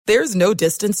There's no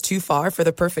distance too far for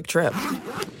the perfect trip.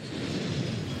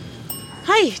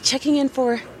 Hi, checking in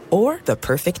for... Or the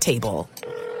perfect table.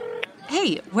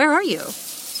 Hey, where are you?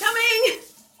 Coming!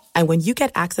 And when you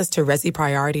get access to Resi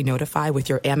Priority Notify with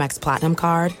your Amex Platinum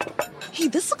card... Hey,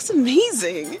 this looks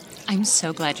amazing. I'm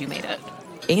so glad you made it.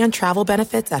 And travel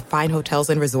benefits at fine hotels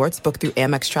and resorts booked through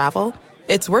Amex Travel,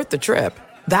 it's worth the trip.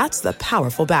 That's the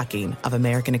powerful backing of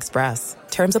American Express.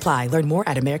 Terms apply. Learn more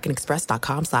at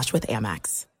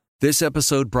americanexpress.com/withAmex. This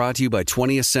episode brought to you by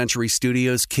 20th Century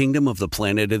Studios' Kingdom of the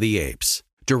Planet of the Apes.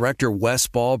 Director Wes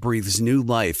Ball breathes new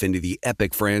life into the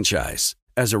epic franchise.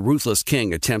 As a ruthless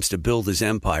king attempts to build his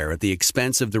empire at the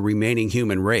expense of the remaining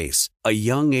human race, a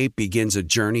young ape begins a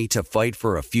journey to fight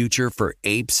for a future for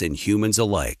apes and humans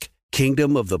alike.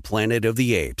 Kingdom of the Planet of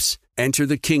the Apes. Enter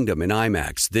the kingdom in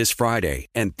IMAX this Friday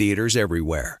and theaters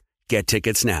everywhere. Get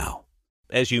tickets now.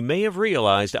 As you may have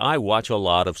realized, I watch a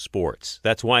lot of sports.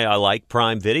 That's why I like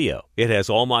Prime Video. It has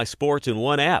all my sports in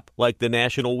one app, like the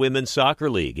National Women's Soccer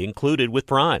League, included with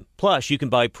Prime. Plus, you can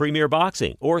buy Premier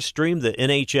Boxing or stream the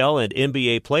NHL and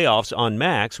NBA playoffs on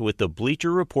Max with the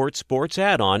Bleacher Report Sports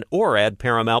add-on, or add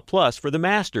Paramount Plus for the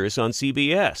Masters on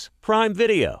CBS. Prime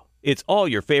Video. It's all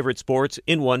your favorite sports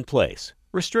in one place.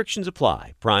 Restrictions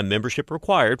apply. Prime membership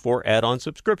required for add-on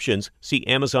subscriptions. See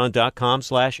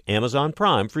Amazon.com/Amazon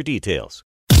Prime for details.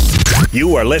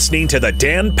 You are listening to the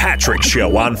Dan Patrick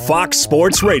Show on Fox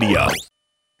Sports Radio.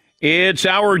 It's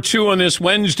hour 2 on this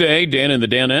Wednesday. Dan and the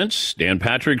Danettes, Dan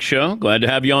Patrick Show. Glad to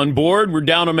have you on board. We're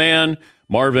down a man.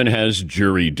 Marvin has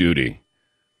jury duty.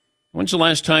 When's the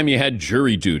last time you had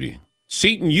jury duty?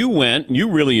 Seton, you went, and you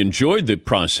really enjoyed the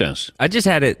process. I just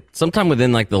had it sometime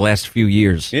within like the last few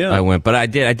years. Yeah. I went, but I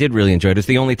did really enjoy it. It's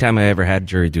the only time I ever had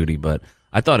jury duty, but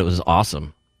I thought it was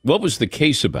awesome. What was the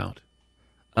case about?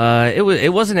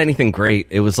 It wasn't anything great.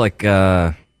 It was like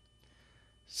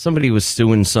somebody was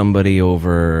suing somebody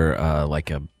over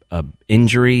like a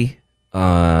injury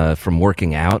from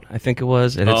working out. I think it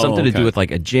was. It had something to do with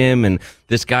like a gym, and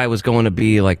this guy was going to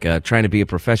be like trying to be a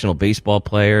professional baseball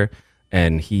player.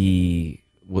 And he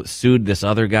sued this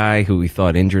other guy who he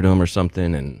thought injured him or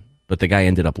something, but the guy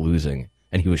ended up losing,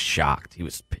 and he was shocked. He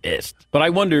was pissed. But I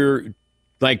wonder,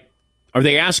 like, are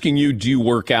they asking you, do you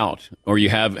work out? Or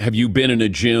have you been in a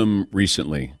gym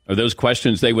recently? Are those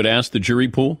questions they would ask the jury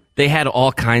pool? They had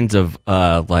all kinds of,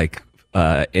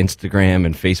 Instagram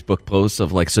and Facebook posts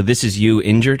of, like, so this is you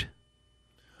injured?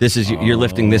 This is you're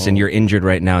lifting this, and you're injured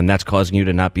right now, and that's causing you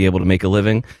to not be able to make a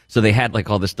living? So they had, like,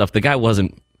 all this stuff. The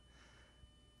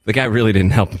guy really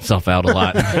didn't help himself out a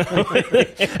lot.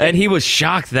 And he was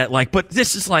shocked that, like, but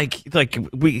this is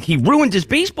he ruined his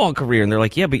baseball career. And they're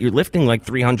like, yeah, but you're lifting like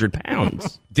 300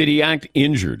 pounds. Did he act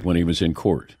injured when he was in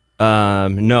court?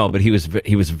 No, but he was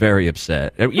very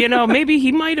upset. You know, maybe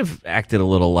he might have acted a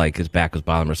little like his back was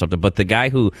bothering him or something. But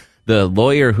the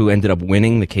lawyer who ended up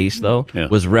winning the case, though,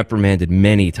 was reprimanded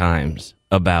many times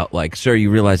about, like, sir,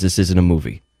 you realize this isn't a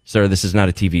movie. Sir, this is not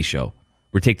a TV show.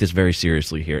 We take this very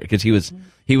seriously here, because he was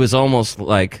almost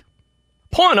like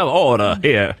point of order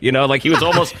here, you know, like he was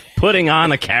almost putting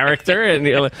on a character, and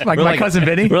like my cousin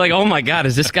Vinny. We're like, oh my God,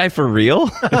 is this guy for real?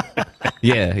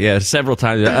 yeah, several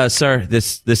times, sir.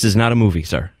 This is not a movie,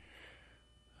 sir.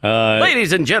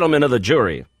 Ladies and gentlemen of the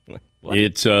jury, what?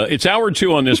 It's hour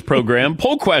 2 on this program.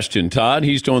 Poll question, Todd.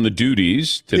 He's doing the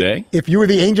duties today. If you were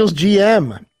the Angels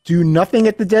GM. Do nothing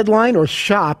at the deadline or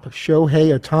shop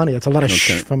Shohei Ohtani. That's a lot of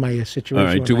from my situation. All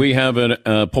right. Do we have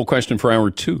a poll question for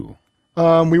hour 2?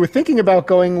 We were thinking about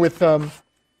going with, how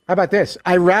about this?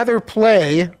 I rather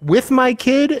play with my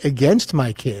kid against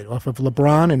my kid, off of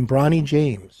LeBron and Bronny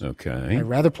James. Okay. I'd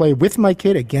rather play with my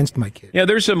kid against my kid. Yeah,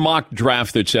 there's a mock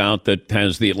draft that's out that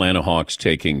has the Atlanta Hawks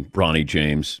taking Bronny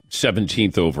James,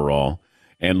 17th overall.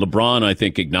 And LeBron, I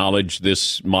think, acknowledged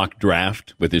this mock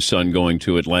draft with his son going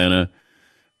to Atlanta.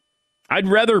 I'd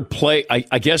rather play,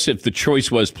 I guess if the choice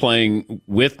was playing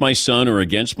with my son or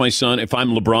against my son, if I'm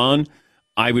LeBron,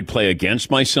 I would play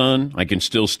against my son. I can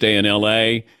still stay in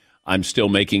L.A. I'll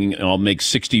make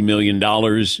 $60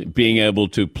 million being able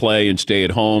to play and stay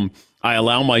at home. I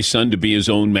allow my son to be his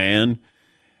own man.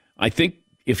 I think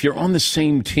if you're on the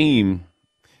same team,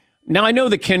 now I know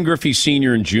that Ken Griffey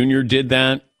Sr. and Jr. did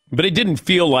that, but it didn't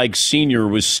feel like Sr.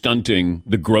 was stunting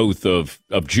the growth of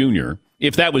Jr.,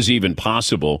 if that was even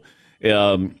possible.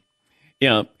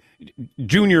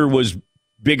 Junior was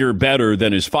bigger, better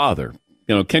than his father.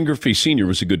 You know, Ken Griffey Sr.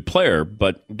 was a good player,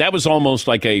 but that was almost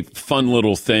like a fun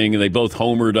little thing. And they both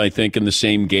homered, I think, in the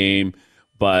same game.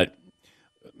 But,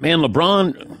 man,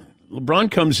 LeBron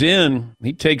comes in.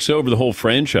 He takes over the whole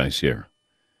franchise here.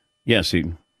 Yes,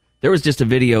 There was just a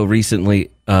video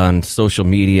recently on social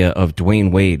media of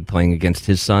Dwayne Wade playing against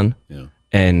his son,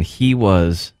 and he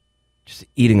was just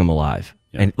eating him alive,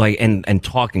 and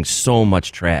talking so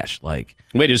much trash. Like,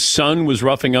 wait, his son was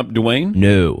roughing up Dwayne?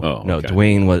 No, okay.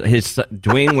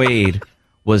 Dwayne Wade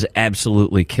was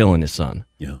absolutely killing his son.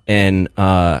 Yeah, and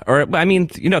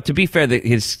to be fair,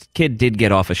 his kid did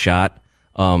get off a shot,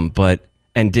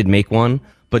 and did make one,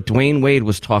 but Dwayne Wade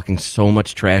was talking so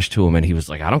much trash to him, and he was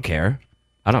like, I don't care.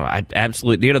 I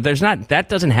absolutely, that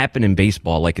doesn't happen in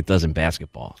baseball like it does in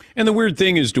basketball. And the weird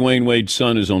thing is Dwayne Wade's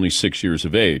son is only 6 years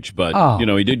of age, but,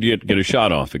 he did get a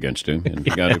shot off against him, and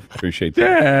you got to appreciate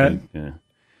that.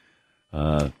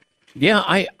 I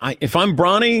if I'm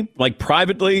Bronny, like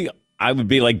privately, I would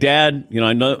be like, Dad,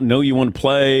 I know you want to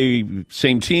play,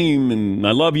 same team, and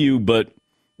I love you, but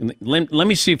let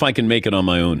me see if I can make it on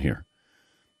my own here.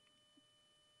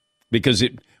 Because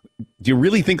do you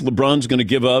really think LeBron's going to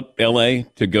give up L.A.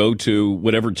 to go to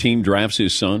whatever team drafts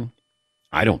his son?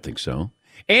 I don't think so.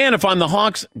 And if I'm the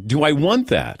Hawks, do I want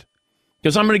that?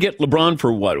 Because I'm going to get LeBron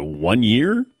for, 1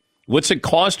 year? What's it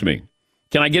cost me?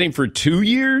 Can I get him for 2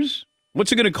 years?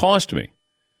 What's it going to cost me?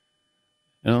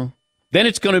 Then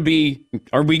it's going to be,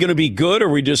 are we going to be good, or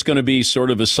are we just going to be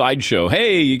sort of a sideshow?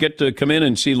 Hey, you get to come in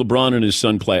and see LeBron and his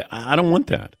son play. I don't want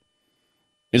that.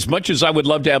 As much as I would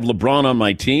love to have LeBron on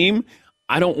my team,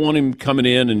 I don't want him coming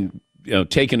in and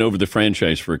taking over the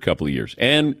franchise for a couple of years.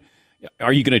 And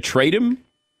are you going to trade him?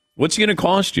 What's it going to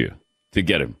cost you to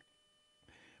get him?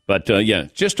 But,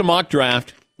 just a mock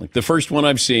draft, like the first one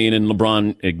I've seen, and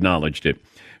LeBron acknowledged it.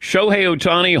 Shohei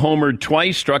Ohtani homered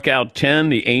twice, struck out 10.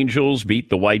 The Angels beat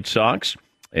the White Sox.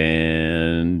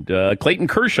 And Clayton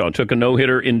Kershaw took a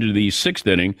no-hitter into the sixth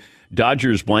inning.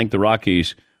 Dodgers blanked the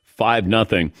Rockies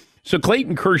 5-0. So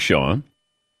Clayton Kershaw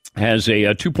has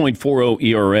a 2.40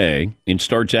 ERA and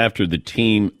starts after the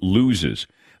team loses.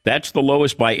 That's the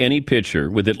lowest by any pitcher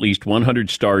with at least 100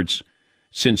 starts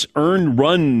since earned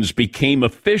runs became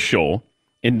official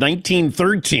in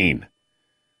 1913.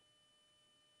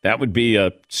 That would be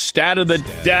a stat of the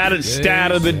day.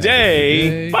 Stat of the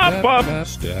day.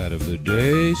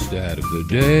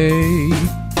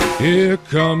 Here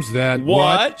comes that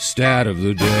what? Stat of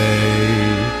the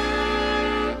day.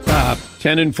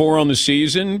 10-4 on the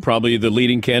season, probably the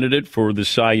leading candidate for the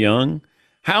Cy Young.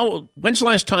 When's the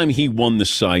last time he won the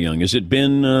Cy Young? Has it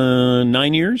been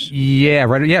 9 years? Yeah,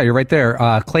 right. Yeah, you're right there.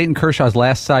 Clayton Kershaw's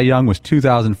last Cy Young was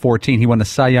 2014. He won the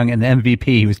Cy Young and the MVP.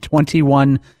 He was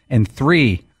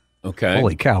 21-3. Okay.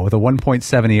 Holy cow, with a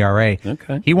 1.7 ERA.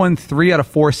 Okay. He won 3 out of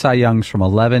 4 Cy Youngs from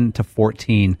 11 to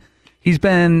 14. He hasn't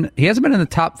been in the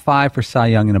top 5 for Cy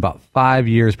Young in about 5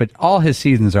 years, but all his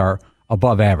seasons are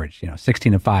above average,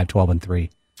 16-5, 12-3.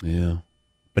 Yeah.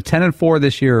 But 10-4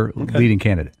 this year, leading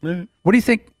candidate. Right. What do you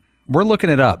think? We're looking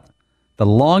it up. The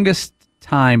longest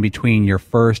time between your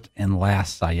first and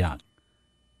last Cy Young.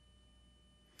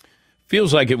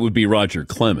 Feels like it would be Roger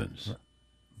Clemens.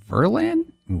 Verlander?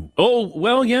 Oh,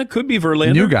 well, yeah, could be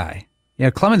Verlander. New guy. Yeah,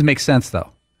 Clemens makes sense,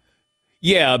 though.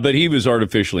 Yeah, but he was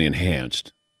artificially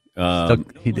enhanced.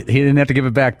 He didn't have to give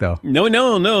it back, though. No.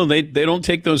 They don't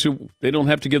take those. They don't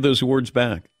have to give those awards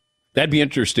back. That'd be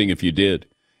interesting if you did.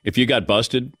 If you got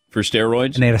busted for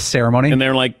steroids, and they had a ceremony, and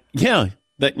they're like, "Yeah,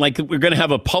 we're going to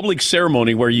have a public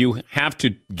ceremony where you have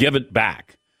to give it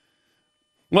back."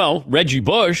 Well, Reggie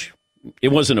Bush, it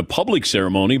wasn't a public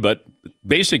ceremony, but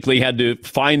basically had to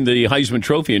find the Heisman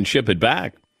Trophy and ship it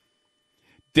back.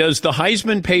 Does the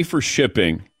Heisman pay for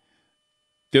shipping?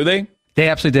 Do they? They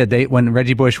absolutely did. When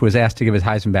Reggie Bush was asked to give his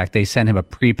Heisman back, they sent him a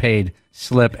prepaid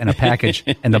slip and a package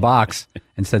in the box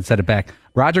and said, "Send it back."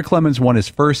 Roger Clemens won his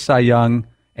first Cy Young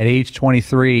at age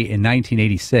 23 in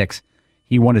 1986.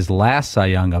 He won his last Cy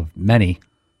Young of many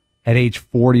at age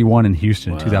 41 in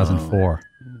Houston in 2004.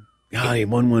 God, he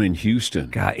won one in Houston.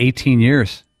 God, 18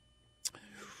 years.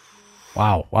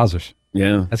 Wow, wowzers.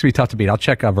 Yeah. That's going to be tough to beat. I'll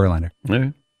check out Verlander. All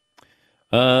right.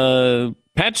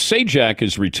 Pat Sajak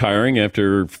is retiring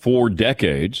after 4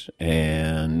 decades,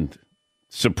 and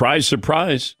surprise,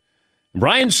 surprise,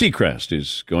 Ryan Seacrest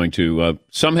is going to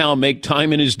somehow make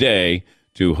time in his day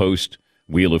to host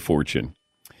Wheel of Fortune.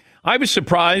 I was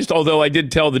surprised, although I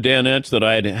did tell the Danettes that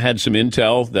I had some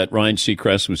intel that Ryan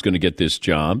Seacrest was going to get this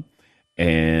job,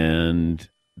 and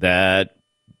that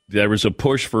there was a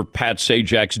push for Pat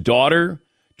Sajak's daughter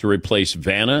to replace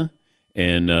Vanna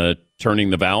in turning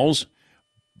the vowels.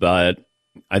 But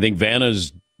I think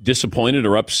Vanna's disappointed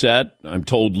or upset. I'm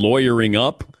told lawyering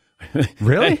up.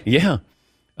 Really? Yeah.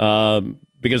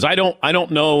 Because I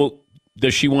don't know.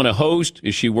 Does she want to host?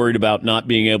 Is she worried about not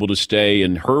being able to stay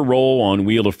in her role on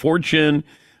Wheel of Fortune?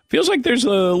 Feels like there's a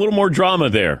little more drama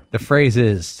there. The phrase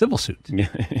is civil suit.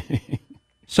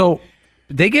 So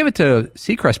they gave it to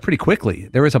Seacrest pretty quickly.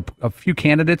 There was a few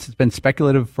candidates. It's been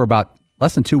speculative for about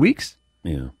less than 2 weeks.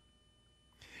 Yeah.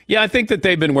 Yeah, I think that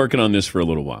they've been working on this for a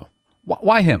little while.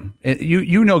 Why him?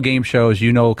 You know game shows.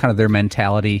 You know kind of their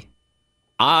mentality.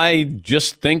 I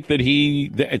just think that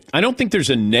I don't think there's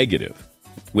a negative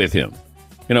with him.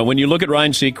 You know, when you look at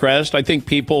Ryan Seacrest, I think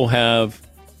people have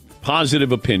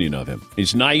positive opinion of him.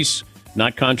 He's nice,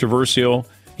 not controversial.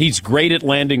 He's great at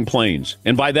landing planes.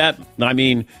 And by that, I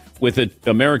mean with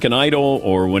American Idol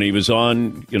or when he was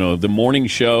on, the morning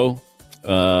show,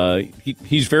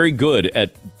 he's very good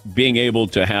at being able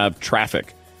to have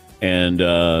traffic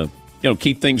and,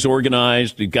 keep things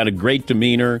organized. He's got a great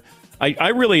demeanor. I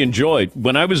really enjoyed,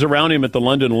 when I was around him at the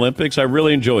London Olympics, I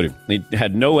really enjoyed him. He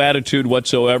had no attitude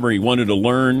whatsoever. He wanted to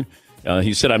learn.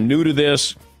 He said, I'm new to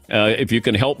this. If you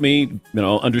can help me,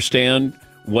 understand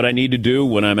what I need to do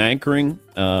when I'm anchoring.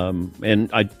 And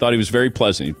I thought he was very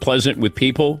pleasant. He's pleasant with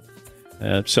people.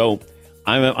 So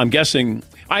I'm guessing,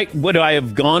 would I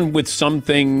have gone with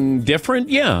something different?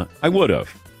 Yeah, I would have.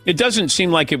 It doesn't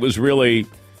seem like it was really,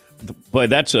 boy,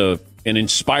 that's an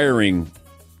inspiring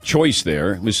choice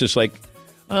there. It was just like,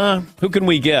 who can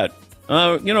we get?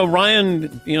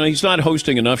 Ryan, he's not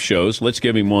hosting enough shows. Let's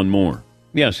give him one more.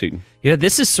 Yes, Heaton. Yeah,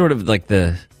 this is sort of like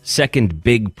the second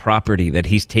big property that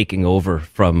he's taking over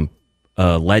from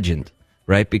Legend,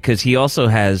 right? Because he also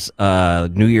has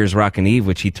New Year's Rockin' Eve,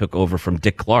 which he took over from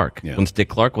Dick Clark once Dick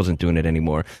Clark wasn't doing it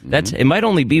anymore. Mm-hmm. It might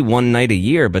only be one night a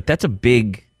year, but those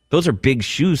are big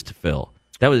shoes to fill.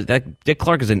 Dick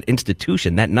Clark is an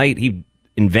institution. That night he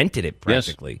invented it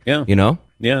practically. Yes. Yeah.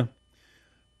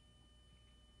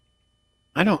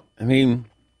 Yeah.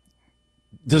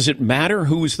 Does it matter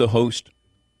who's the host?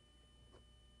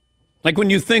 Like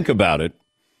when you think about it,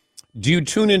 do you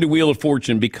tune into Wheel of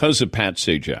Fortune because of Pat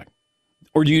Sajak?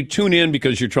 Or do you tune in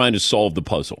because you're trying to solve the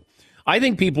puzzle? I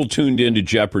think people tuned into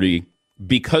Jeopardy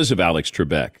because of Alex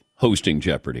Trebek hosting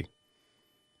Jeopardy.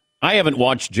 I haven't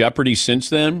watched Jeopardy since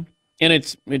then, and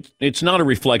it's not a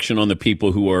reflection on the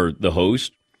people who are the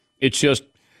host. It's just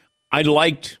I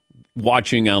liked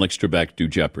watching Alex Trebek do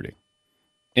Jeopardy.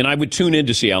 And I would tune in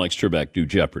to see Alex Trebek do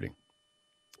Jeopardy.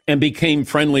 And became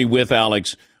friendly with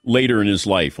Alex later in his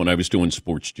life when I was doing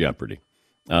Sports Jeopardy.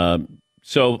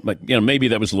 So maybe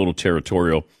that was a little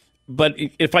territorial. But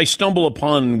if I stumble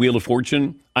upon Wheel of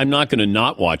Fortune, I'm not going to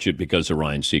not watch it because of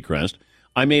Ryan Seacrest.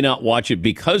 I may not watch it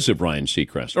because of Ryan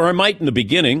Seacrest. Or I might in the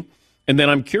beginning, and then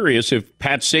I'm curious if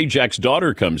Pat Sajak's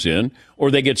daughter comes in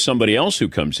or they get somebody else who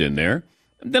comes in there.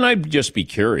 Then I'd just be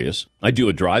curious. I do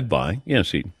a drive-by.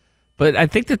 Yes, Eden. But I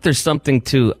think that there's something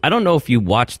to, I don't know if you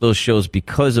watch those shows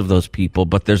because of those people,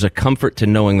 but there's a comfort to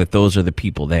knowing that those are the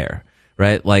people there,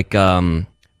 right? Like,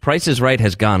 Price is Right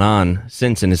has gone on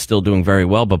since and is still doing very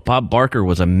well, but Bob Barker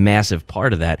was a massive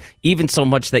part of that, even so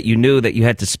much that you knew that you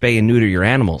had to spay and neuter your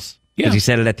animals. Because he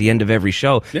said it at the end of every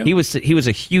show. Yeah. He was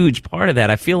a huge part of that.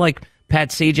 I feel like Pat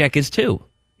Sajak is too.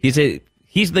 He's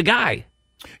the guy.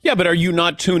 Yeah, but are you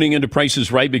not tuning into Price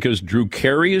is Right because Drew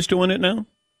Carey is doing it now?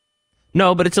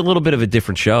 No, but it's a little bit of a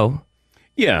different show.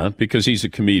 Yeah, because he's a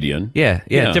comedian. Yeah,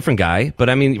 different guy. But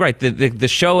I mean, right, the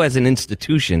show as an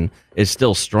institution is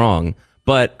still strong.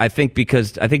 But I think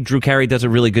Drew Carey does a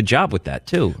really good job with that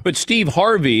too. But Steve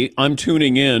Harvey, I'm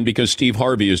tuning in because Steve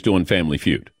Harvey is doing Family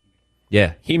Feud.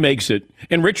 Yeah. He makes it.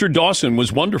 And Richard Dawson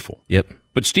was wonderful. Yep.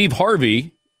 But Steve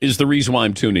Harvey is the reason why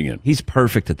I'm tuning in. He's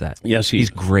perfect at that. Yes, he's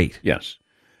great. Yes.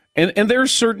 And there are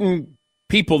certain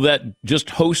people that just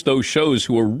host those shows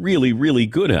who are really, really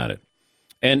good at it.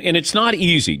 And it's not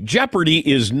easy. Jeopardy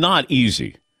is not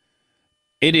easy.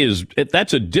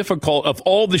 That's a difficult, of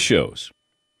all the shows.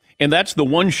 And that's the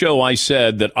one show I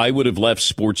said that I would have left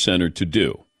SportsCenter to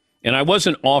do. And I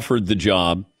wasn't offered the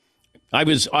job. I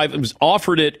was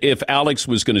offered it if Alex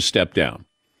was going to step down.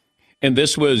 And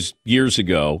this was years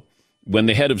ago when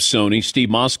the head of Sony, Steve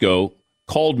Mosco,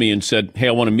 called me and said, hey,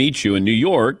 I want to meet you in New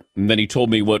York. And then he told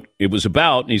me what it was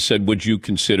about. And he said, would you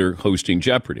consider hosting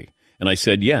Jeopardy? And I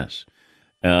said, yes.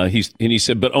 He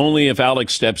said, but only if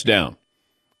Alex steps down.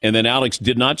 And then Alex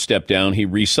did not step down. He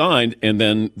re-signed, and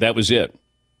then that was it.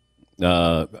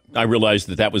 I realized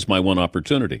that was my one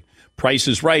opportunity. Price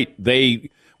is Right. They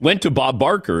went to Bob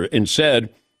Barker and said,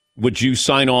 would you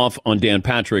sign off on Dan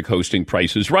Patrick hosting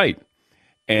Price is Right?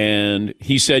 And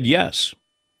he said yes.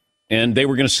 And they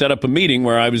were going to set up a meeting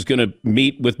where I was going to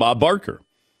meet with Bob Barker.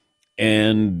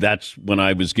 And that's when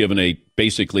I was given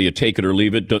basically a take it or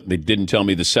leave it. They didn't tell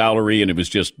me the salary, and it was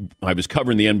just, I was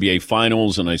covering the NBA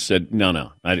Finals, and I said,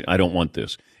 no, I don't want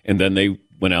this. And then they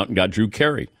went out and got Drew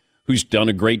Carey, who's done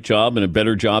a great job and a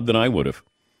better job than I would have.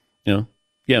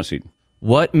 Yes, Eden.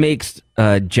 What makes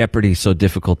Jeopardy so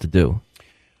difficult to do?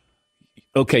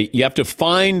 okay, you have to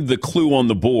find the clue on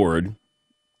the board.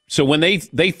 So when they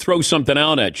throw something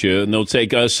out at you, and they'll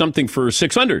take something for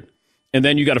 600, and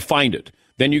then you got to find it.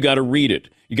 Then you got to read it.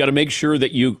 You got to make sure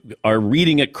that you are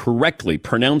reading it correctly,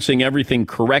 pronouncing everything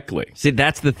correctly. See,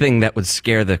 that's the thing that would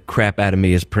scare the crap out of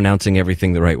me, is pronouncing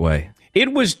everything the right way.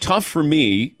 It was tough for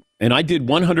me, and I did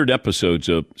 100 episodes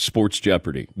of Sports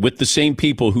Jeopardy with the same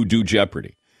people who do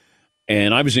Jeopardy.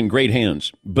 And I was in great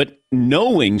hands. But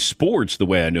knowing sports the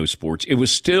way I know sports, it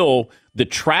was still the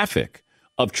traffic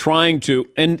of trying to,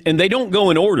 and they don't go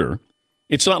in order.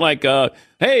 It's not like,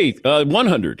 hey,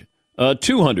 100,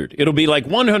 200. It'll be like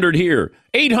 100 here,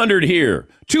 800 here,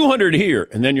 200 here.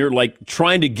 And then you're like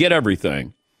trying to get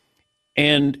everything.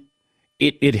 And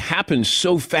it happens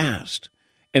so fast.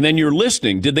 And then you're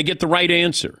listening. Did they get the right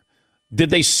answer? Did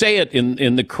they say it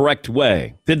in the correct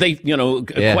way? Did they,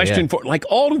 question for, like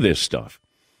all of this stuff.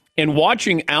 And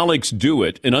watching Alex do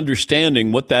it and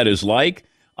understanding what that is like,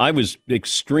 I was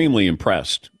extremely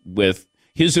impressed with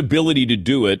his ability to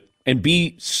do it and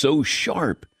be so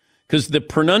sharp. Because the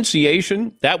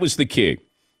pronunciation, that was the key.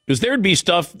 Because there'd be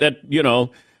stuff that,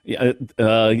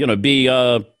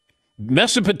 be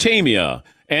Mesopotamia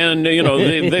and,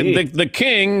 the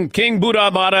King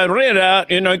Buddha Bada Reda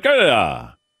in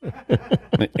a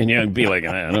and you'd be like,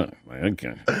 I don't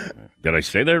know, did I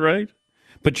say that right?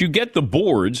 But you get the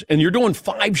boards, and you're doing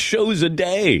 5 shows a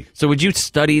day. So would you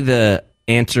study the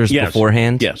answers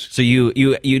beforehand? Yes. So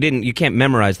you can't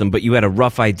memorize them, but you had a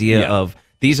rough idea of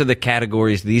these are the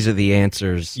categories, these are the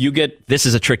answers. This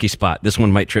is a tricky spot. This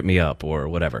one might trip me up or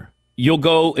whatever. You'll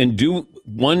go and do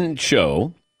one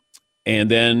show, and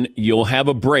then you'll have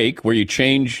a break where you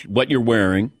change what you're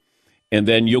wearing. And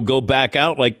then you'll go back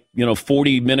out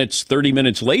 40 minutes, 30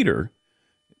 minutes later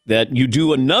that you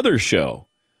do another show.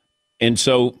 And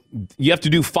so you have to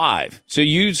do 5. So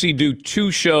you usually do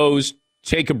 2 shows,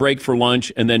 take a break for lunch,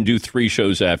 and then do 3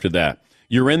 shows after that.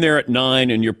 You're in there at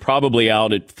 9, and you're probably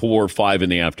out at 4 or 5 in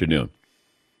the afternoon.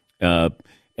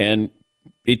 And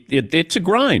it's a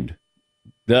grind.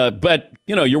 But,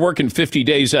 you're working 50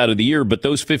 days out of the year, but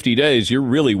those 50 days, you're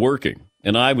really working.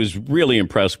 And I was really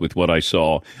impressed with what I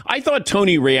saw. I thought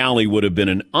Tony Reale would have been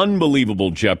an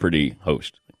unbelievable Jeopardy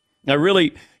host. Now,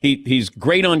 really, he's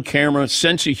great on camera,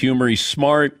 sense of humor, he's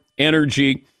smart,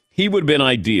 energy. He would have been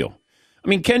ideal. I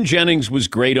mean, Ken Jennings was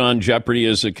great on Jeopardy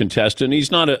as a contestant. He's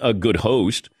not a good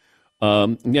host.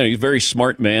 He's a very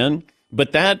smart man.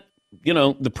 But that,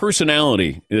 the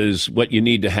personality is what you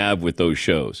need to have with those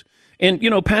shows. And,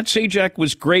 Pat Sajak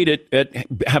was great at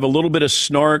have a little bit of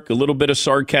snark, a little bit of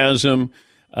sarcasm.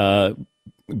 But,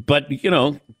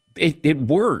 it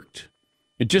worked.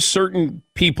 It just certain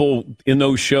people in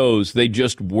those shows, they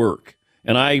just work.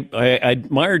 And I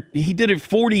admired, he did it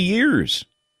 40 years.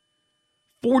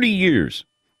 40 years.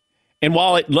 And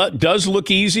while it does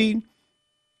look easy,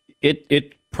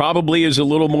 it probably is a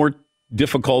little more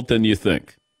difficult than you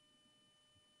think.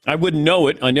 I wouldn't know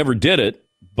it. I never did it.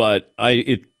 But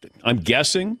I'm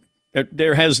guessing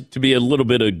there has to be a little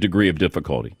bit of degree of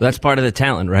difficulty. That's part of the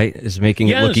talent, right? Is making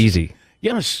it look easy.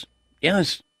 Yes.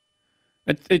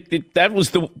 That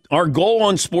was our goal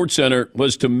on SportsCenter,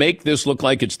 was to make this look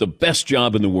like it's the best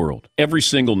job in the world every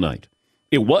single night.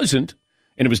 It wasn't,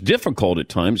 and it was difficult at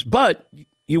times, but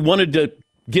you wanted to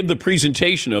give the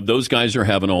presentation of those guys are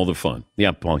having all the fun.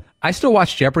 Yeah, Paul. I still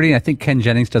watch Jeopardy, and I think Ken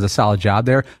Jennings does a solid job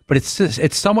there, but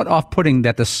it's somewhat off-putting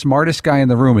that the smartest guy in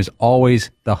the room is always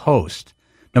the host.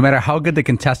 No matter how good the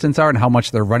contestants are and how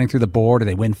much they're running through the board, or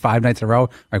they win 5 nights in a row,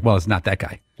 like, well, it's not that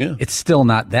guy. Yeah. It's still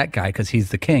not that guy because he's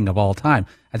the king of all time.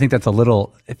 I think that's a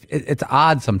little, it's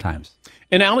odd sometimes.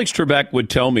 And Alex Trebek would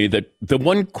tell me that the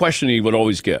one question he would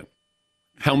always get,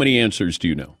 how many answers do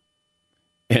you know?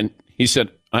 And he said,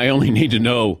 I only need to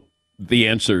know the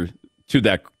answer to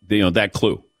that, that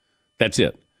clue. That's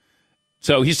it.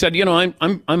 So he said,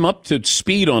 I'm up to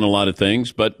speed on a lot of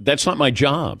things, but that's not my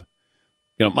job.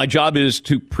 My job is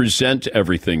to present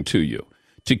everything to you,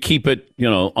 to keep it,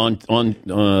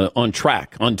 on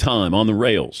track, on time, on the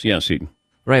rails. Yes, Eden.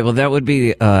 Right. Well, that would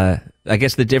be, I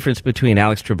guess, the difference between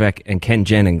Alex Trebek and Ken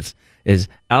Jennings is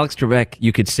Alex Trebek,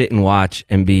 you could sit and watch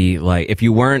and be like, if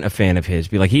you weren't a fan of his,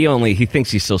 be like, he thinks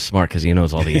he's so smart because he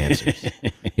knows all the answers.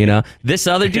 This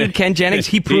other dude, Ken Jennings,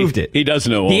 he proved it. He does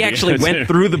know all He actually went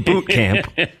through the boot camp,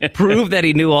 proved that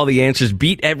he knew all the answers,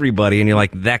 beat everybody, and you're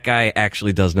like, that guy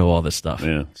actually does know all this stuff.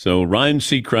 Yeah. So Ryan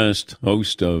Seacrest,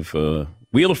 host of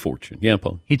Wheel of Fortune. Yeah,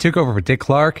 Paul. He took over for Dick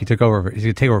Clark. He's going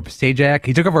to take over for Sajak.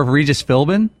 He took over for Regis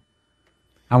Philbin.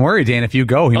 I'm worried, Dan, if you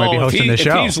go, he might be hosting the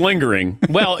show. If he's lingering,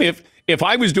 well, if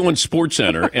I was doing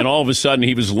SportsCenter and all of a sudden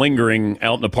he was lingering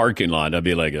out in the parking lot, I'd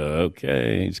be like,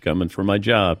 okay, he's coming for my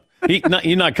job.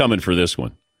 He's not coming for this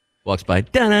one. Walks by.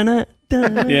 Da-na-na,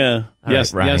 da-na. Yeah.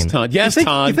 Yes, right, yes, Todd. Yes,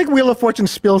 Todd. You think Wheel of Fortune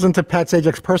spills into Pat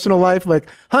Sajak's personal life? Like,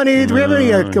 honey, do we have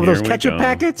any of those ketchup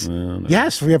packets? No.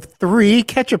 Yes, we have 3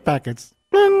 ketchup packets.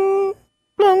 Blung,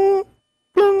 blung,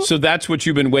 blung. So that's what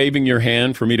you've been waving your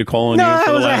hand for me to call on you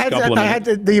for the last couple of minutes?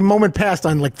 I had the moment passed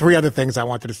on like 3 other things I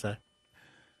wanted to say.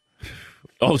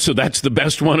 Oh, so that's the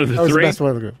best one of the 3? That was the best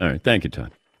one of the group. All right, thank you,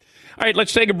 Todd. All right,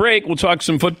 let's take a break. We'll talk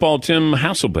some football. Tim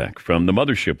Hasselbeck from the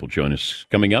Mothership will join us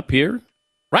coming up here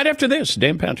right after this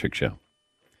Dan Patrick Show.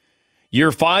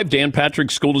 Year 5, Dan Patrick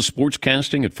School of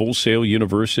Sportscasting at Full Sail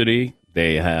University.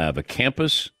 They have a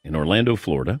campus in Orlando,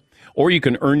 Florida, or you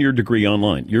can earn your degree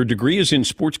online. Your degree is in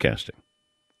sportscasting,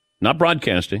 not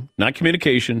broadcasting, not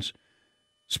communications,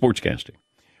 sportscasting.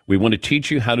 We want to teach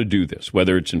you how to do this,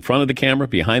 whether it's in front of the camera,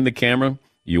 behind the camera.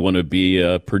 You want to be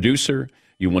a producer.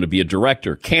 You want to be a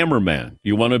director, cameraman.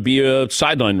 You want to be a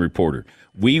sideline reporter.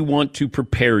 We want to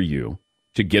prepare you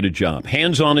to get a job.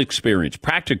 Hands-on experience,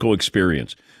 practical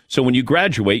experience. So when you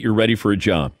graduate, you're ready for a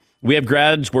job. We have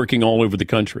grads working all over the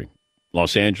country.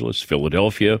 Los Angeles,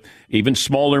 Philadelphia, even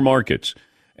smaller markets.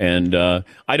 And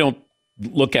I don't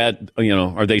look at,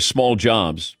 are they small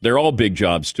jobs? They're all big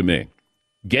jobs to me.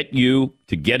 Get you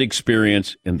to get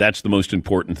experience, and that's the most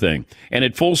important thing. And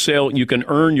at Full Sail, you can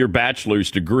earn your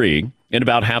bachelor's degree in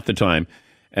about half the time,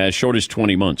 as short as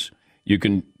 20 months. You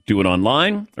can do it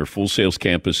online or Full Sail's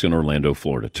campus in Orlando,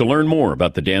 Florida. To learn more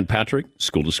about the Dan Patrick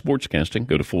School of Sportscasting,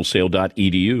 go to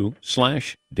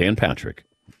fullsail.edu/Dan Patrick.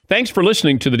 Thanks for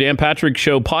listening to the Dan Patrick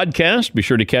Show podcast. Be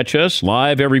sure to catch us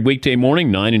live every weekday morning,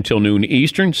 9 until noon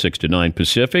Eastern, 6 to 9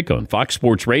 Pacific on Fox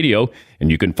Sports Radio. And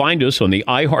you can find us on the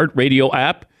iHeartRadio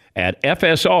app at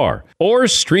FSR or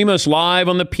stream us live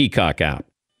on the Peacock app.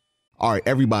 All right,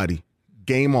 everybody,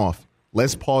 game off.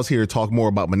 Let's pause here to talk more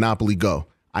about Monopoly Go.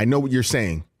 I know what you're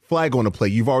saying. Flag on the play.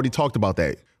 You've already talked about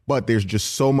that. But there's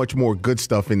just so much more good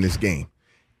stuff in this game.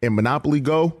 In Monopoly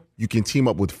Go, you can team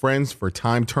up with friends for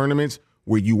timed tournaments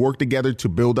where you work together to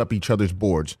build up each other's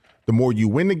boards. The more you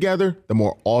win together, the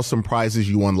more awesome prizes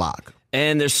you unlock.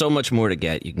 And there's so much more to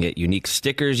get. You can get unique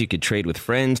stickers. You could trade with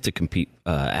friends to compete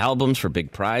albums for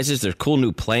big prizes. There's cool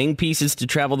new playing pieces to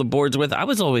travel the boards with. I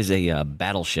was always a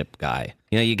battleship guy.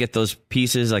 You get those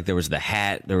pieces, like there was the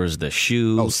hat, there was the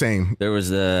shoe. Oh, same.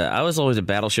 I was always a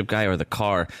battleship guy, or the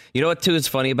car. You know what, too, is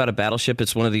funny about a battleship?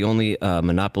 It's one of the only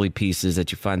Monopoly pieces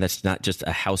that you find that's not just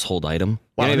a household item.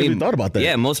 Wow, I never thought about that.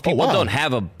 Yeah, most people don't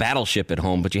have a battleship at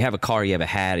home, but you have a car, you have a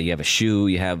hat, you have a shoe,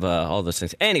 you have all those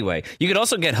things. Anyway, you could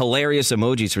also get hilarious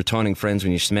emojis for taunting friends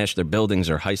when you smash their buildings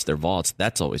or heist their vaults.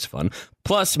 That's always fun.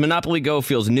 Plus, Monopoly Go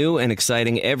feels new and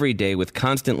exciting every day with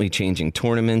constantly changing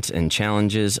tournaments and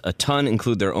challenges. A ton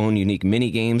include their own unique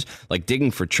mini games like digging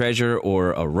for treasure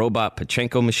or a robot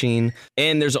Pachinko machine.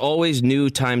 And there's always new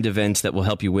timed events that will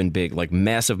help you win big, like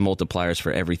massive multipliers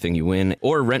for everything you win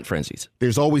or rent frenzies.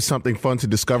 There's always something fun to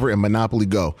discover in Monopoly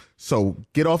Go. So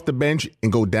get off the bench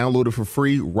and go download it for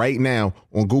free right now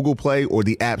on Google Play or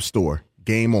the App Store.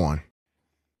 Game on.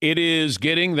 It is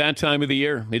getting that time of the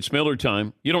year. It's Miller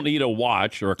time. You don't need a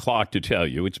watch or a clock to tell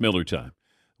you. It's Miller time.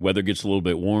 Weather gets a little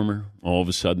bit warmer. All of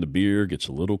a sudden, the beer gets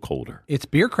a little colder. It's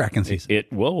beer cracking season.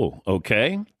 Whoa,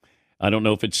 okay. I don't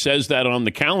know if it says that on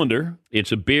the calendar.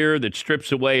 It's a beer that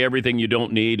strips away everything you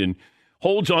don't need and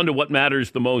holds on to what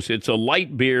matters the most. It's a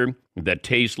light beer that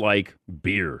tastes like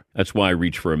beer. That's why I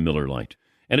reach for a Miller Lite.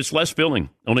 And it's less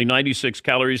filling, only 96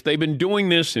 calories. They've been doing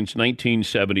this since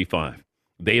 1975.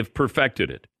 They have perfected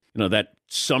it. That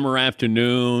summer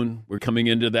afternoon, we're coming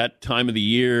into that time of the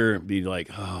year, be like,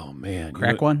 oh, man.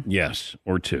 Crack one? Yes,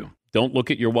 or two. Don't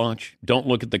look at your watch. Don't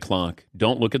look at the clock.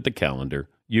 Don't look at the calendar.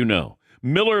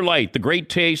 Miller Lite, the great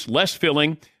taste, less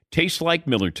filling, tastes like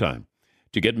Miller time.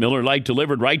 To get Miller Lite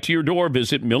delivered right to your door,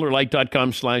 visit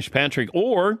MillerLite.com/Patrick,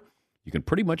 or you can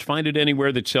pretty much find it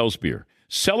anywhere that sells beer.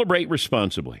 Celebrate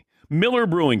responsibly. Miller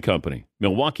Brewing Company,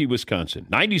 Milwaukee, Wisconsin.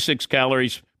 96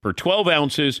 calories per 12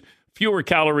 ounces, fewer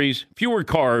calories, fewer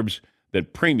carbs than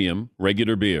premium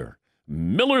regular beer.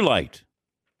 Miller Lite.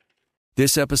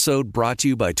 This episode brought to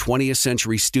you by 20th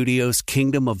Century Studios'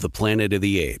 Kingdom of the Planet of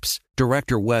the Apes.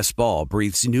 Director Wes Ball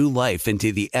breathes new life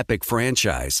into the epic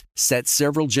franchise, set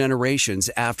several generations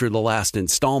after the last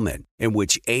installment, in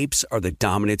which apes are the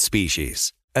dominant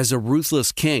species. As a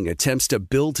ruthless king attempts to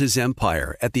build his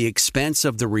empire at the expense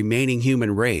of the remaining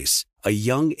human race, a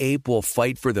young ape will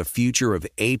fight for the future of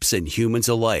apes and humans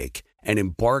alike and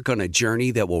embark on a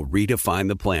journey that will redefine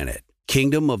the planet.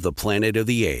 Kingdom of the Planet of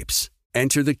the Apes.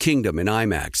 Enter the kingdom in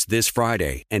IMAX this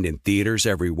Friday and in theaters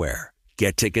everywhere.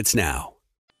 Get tickets now.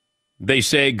 They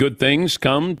say good things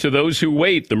come to those who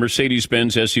wait. The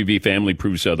Mercedes-Benz SUV family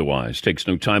proves otherwise. Takes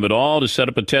no time at all to set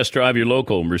up a test drive your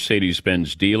local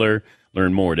Mercedes-Benz dealer.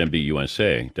 Learn more at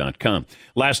MBUSA.com.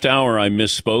 Last hour, I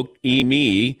misspoke.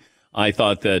 Me. I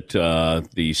thought that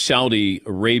the Saudi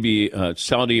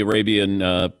Arabian,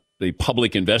 the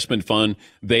public investment fund,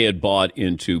 they had bought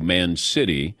into Man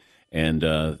City, and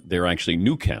they're actually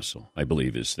Newcastle, I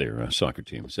believe, is their soccer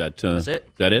team. Is that That's it?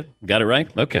 Is that it? Got it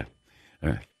right? Okay. All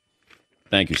right.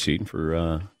 Thank you, Seton,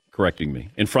 for correcting me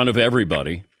in front of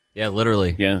everybody. Yeah,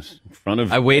 literally. Yes, in front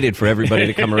of. I waited for everybody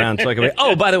to come around so I could.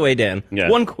 Oh, by the way, Dan,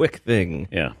 one quick thing.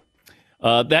 Yeah,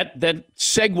 that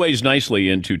segues nicely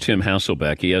into Tim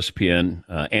Hasselbeck, ESPN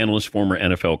analyst, former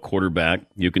NFL quarterback.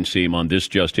 You can see him on This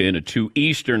Just In at 2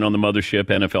 Eastern on the Mothership,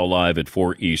 NFL Live at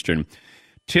 4 Eastern.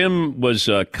 Tim was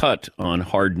cut on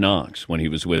Hard Knocks when he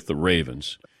was with the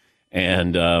Ravens,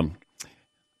 and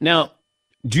now.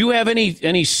 Do you have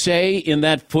any say in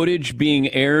that footage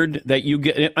being aired that you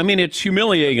get? I mean, it's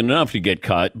humiliating enough to get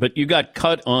cut, but you got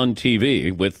cut on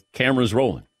TV with cameras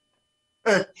rolling.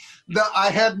 I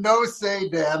had no say,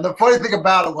 Dan. The funny thing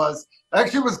about it was I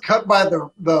actually was cut by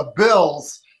the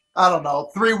Bills, I don't know,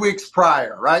 3 weeks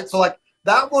prior, right? So, like,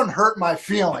 that one hurt my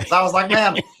feelings. I was like,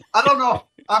 man, I don't know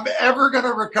if I'm ever going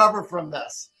to recover from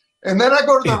this. And then I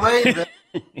go to the Ravens.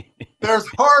 There's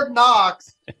Hard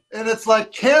Knocks. And it's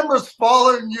like cameras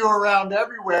following you around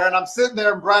everywhere. And I'm sitting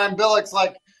there and Brian Billick's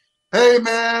like, hey,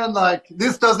 man, like,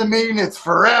 this doesn't mean it's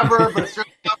forever, but it's just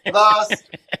not with us.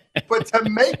 But to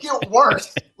make it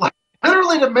worse, like,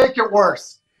 literally to make it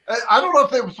worse, I don't know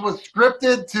if it was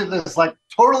scripted to this, like,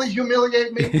 totally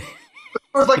humiliate me.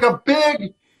 But it was like a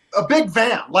big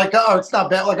van, like, it's not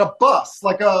bad, like a bus,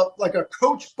 like a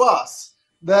coach bus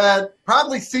that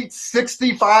probably seats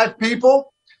 65 people.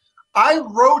 I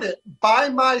rode it by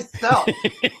myself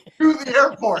to the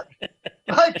airport.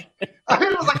 Like, I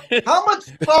mean, it was like, how much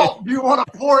salt do you want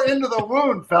to pour into the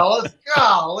wound, fellas?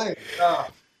 Golly.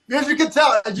 As you can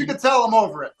tell, I'm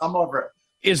over it. I'm over it.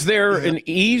 Is there an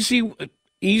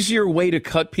easier way to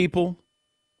cut people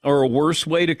or a worse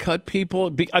way to cut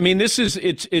people? I mean, it's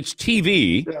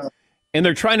TV, and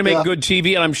they're trying to make good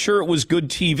TV, and I'm sure it was good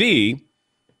TV.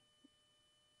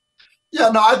 Yeah,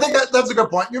 no, I think that's a good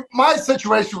point. My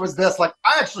situation was this. Like,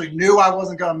 I actually knew I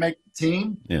wasn't going to make the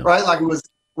team, right? Like, it was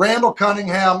Randall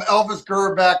Cunningham, Elvis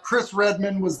Gerback, Chris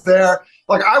Redmond was there.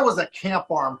 Like, I was a camp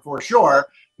arm for sure.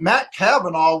 Matt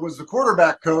Cavanaugh was the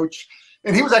quarterback coach,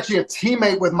 and he was actually a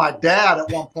teammate with my dad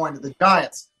at one point at the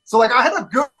Giants. So, like, I had a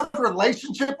good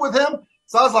relationship with him.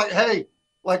 So I was like, hey,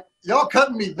 like, y'all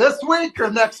cutting me this week or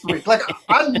next week? Like,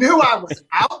 I knew I was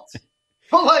out.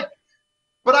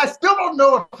 But I still don't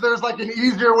know if there's, like, an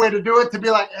easier way to do it, to be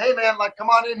like, hey, man, like, come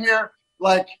on in here.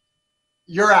 Like,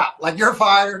 you're out. Like, you're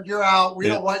fired. You're out. We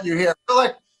don't want you here. So,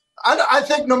 like, I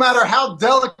think no matter how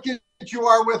delicate you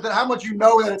are with it, how much you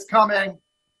know that it's coming,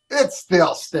 it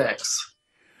still sticks.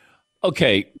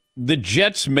 Okay, the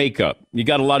Jets makeup. You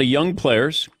got a lot of young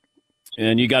players,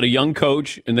 and you got a young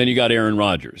coach, and then you got Aaron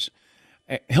Rodgers.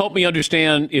 Help me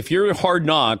understand, if you're Hard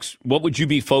Knocks, what would you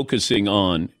be focusing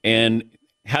on, and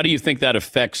how do you think that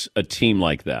affects a team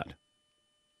like that?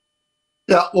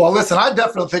 Yeah, well, listen, I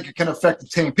definitely think it can affect the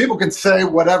team. People can say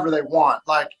whatever they want.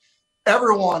 Like,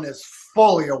 everyone is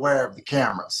fully aware of the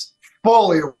cameras,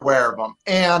 fully aware of them.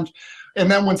 And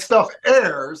then when stuff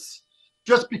airs,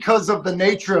 just because of the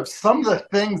nature of some of the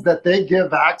things that they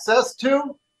give access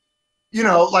to, you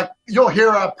know, like, you'll hear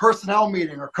a personnel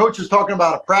meeting or coaches talking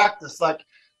about a practice. Like,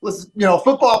 listen, you know,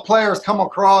 football players come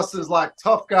across as, like,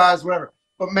 tough guys, whatever.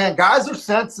 But, man, guys are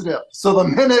sensitive. So the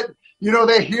minute, you know,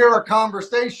 they hear a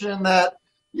conversation that,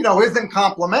 you know, isn't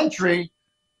complimentary,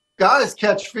 guys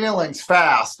catch feelings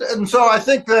fast. And so I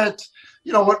think that,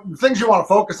 you know, what things you want to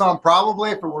focus on probably,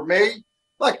 if it were me,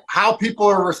 like, how people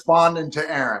are responding to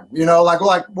Aaron. You know, like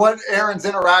what Aaron's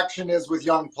interaction is with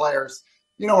young players.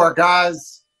 You know, are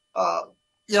guys,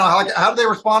 you know, how do they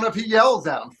respond if he yells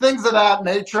at them? Things of that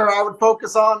nature I would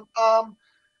focus on.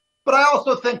 But I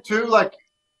also think, too, like,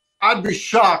 I'd be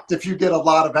shocked if you get a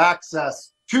lot of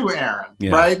access to Aaron,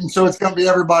 right? And so it's going to be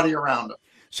everybody around him.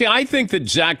 See, I think that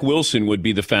Zach Wilson would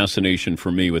be the fascination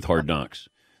for me with Hard Knocks.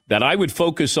 That I would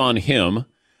focus on him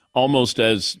almost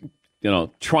as, you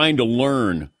know, trying to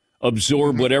learn,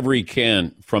 absorb whatever he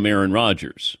can from Aaron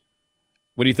Rodgers.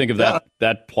 What do you think of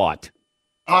that plot?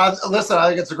 Listen, I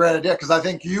think it's a great idea because I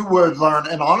think you would learn.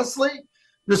 And honestly,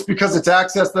 just because it's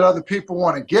access that other people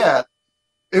want to get,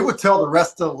 it would tell the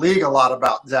rest of the league a lot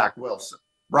about Zach Wilson,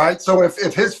 right? So if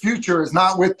his future is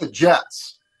not with the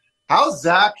Jets, how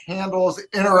Zach handles,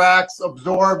 interacts,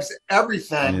 absorbs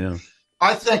everything,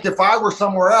 I think if I were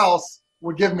somewhere else,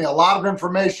 would give me a lot of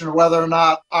information whether or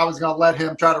not I was going to let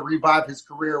him try to revive his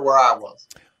career where I was.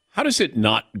 How does it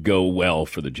not go well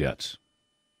for the Jets?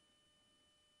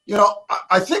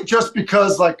 I think just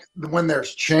because, like, when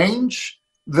there's change,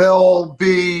 there'll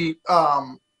be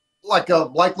like a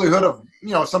likelihood of,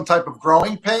 some type of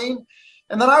growing pain.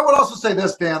 And then I would also say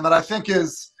this, Dan, that I think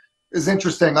is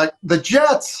interesting. Like, the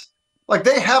Jets, like,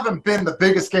 they haven't been the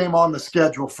biggest game on the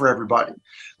schedule for everybody.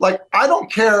 Like, I don't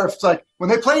care if it's like when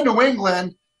they play New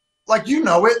England, like,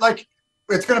 like,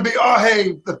 it's going to be,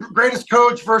 hey, the greatest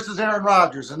coach versus Aaron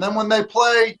Rodgers. And then when they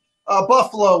play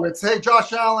Buffalo, it's, hey,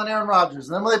 Josh Allen, Aaron Rodgers.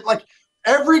 And then when they, like,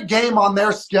 every game on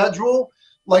their schedule,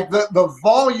 like, the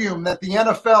volume that the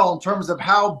NFL, in terms of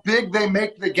how big they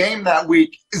make the game that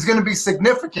week, is going to be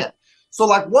significant. So,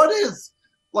 like, what is,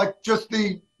 like, just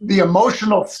the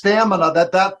emotional stamina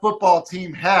that football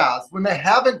team has when they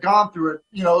haven't gone through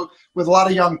it, with a lot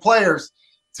of young players,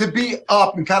 to be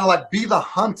up and kind of like be the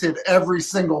hunted every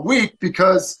single week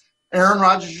because Aaron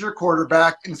Rodgers is your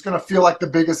quarterback and it's going to feel like the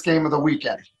biggest game of the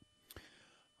weekend.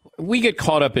 We get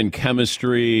caught up in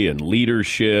chemistry and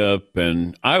leadership,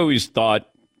 and I always thought,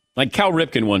 like Cal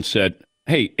Ripken once said,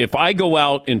 hey, if I go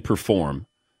out and perform,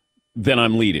 then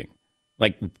I'm leading.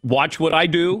 Like, watch what I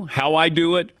do, how I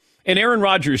do it. And Aaron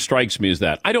Rodgers strikes me as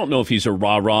that. I don't know if he's a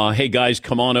rah-rah, hey, guys,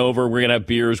 come on over, we're going to have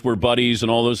beers, we're buddies, and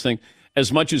all those things.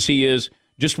 As much as he is,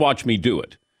 just watch me do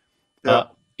it. Yeah.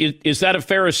 Is that a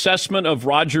fair assessment of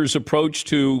Rodgers' approach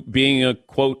to being a,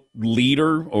 quote,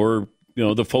 leader or,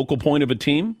 the focal point of a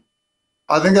team?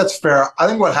 I think that's fair. I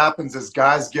think what happens is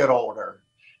guys get older.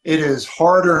 It is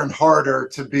harder and harder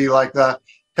to be like that.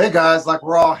 Hey, guys, like,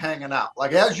 we're all hanging out.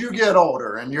 Like, as you get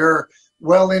older and you're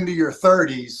well into your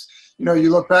 30s, you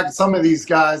look back at some of these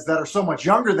guys that are so much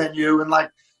younger than you, and, like,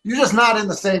 you're just not in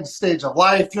the same stage of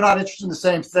life. You're not interested in the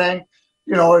same thing.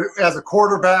 As a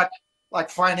quarterback, like,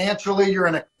 financially, you're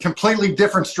in a completely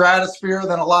different stratosphere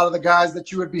than a lot of the guys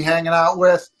that you would be hanging out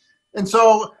with. And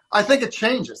so I think it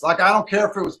changes. Like, I don't care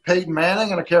if it was Peyton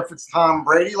Manning. I don't care if it's Tom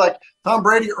Brady. Like, Tom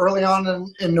Brady early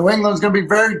on in New England is going to be a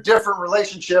very different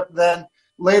relationship than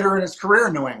later in his career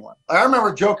in New England. I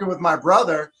remember joking with my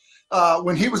brother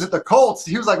when he was at the Colts.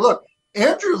 He was like, look,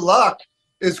 Andrew Luck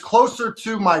is closer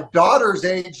to my daughter's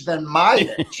age than my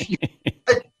age.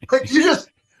 You just,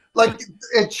 like,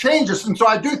 it changes. And so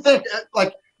I do think,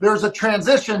 like, there's a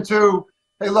transition to,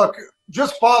 hey, look,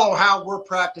 just follow how we're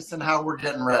practicing, how we're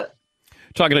getting ready.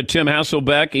 Talking to Tim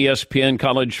Hasselbeck, ESPN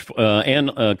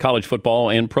college football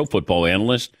and pro football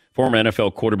analyst, former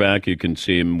NFL quarterback. You can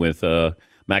see him with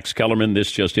Max Kellerman. This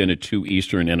just in at 2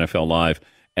 Eastern, NFL Live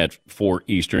at 4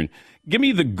 Eastern. Give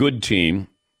me the good team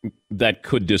that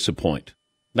could disappoint.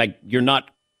 Like, you're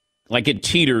not, like, it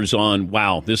teeters on,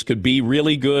 wow, this could be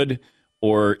really good,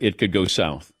 or it could go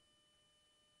south.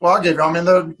 Well, I'll give you,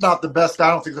 they're not the best. I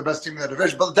don't think they're the best team in the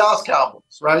division, but the Dallas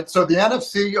Cowboys, right? So the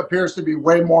NFC appears to be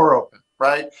way more open,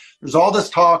 right? There's all this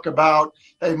talk about,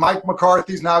 hey, Mike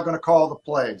McCarthy's now going to call the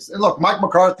plays. And look, Mike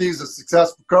McCarthy's a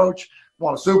successful coach,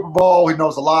 won a Super Bowl. He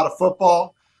knows a lot of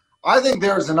football. I think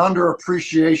there's an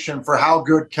underappreciation for how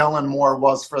good Kellen Moore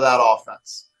was for that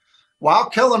offense.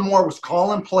 While Kellen Moore was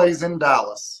calling plays in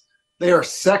Dallas, they are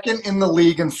second in the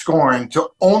league in scoring to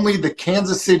only the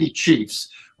Kansas City Chiefs,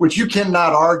 which you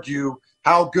cannot argue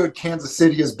how good Kansas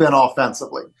City has been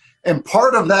offensively. And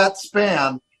part of that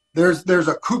span, there's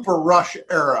a Cooper Rush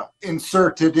era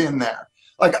inserted in there.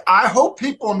 Like, I hope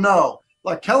people know,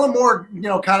 like, Kellen Moore,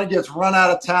 kind of gets run out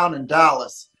of town in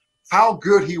Dallas, how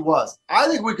good he was. I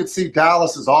think we could see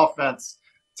Dallas's offense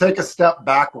take a step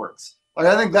backwards. Like,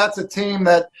 I think that's a team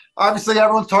that obviously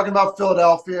everyone's talking about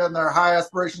Philadelphia and their high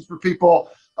aspirations for people,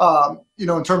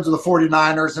 in terms of the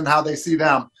 49ers and how they see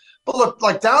them. But look,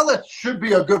 like, Dallas should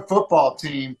be a good football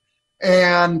team.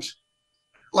 And,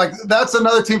 like, that's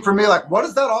another team for me. Like, what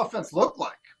does that offense look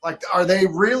like? Like, are they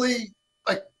really,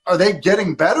 like, are they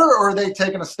getting better or are they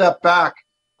taking a step back?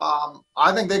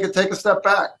 I think they could take a step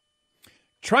back.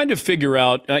 Trying to figure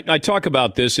out, I talk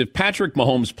about this, if Patrick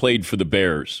Mahomes played for the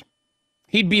Bears,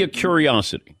 he'd be a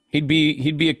curiosity. He'd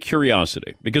be a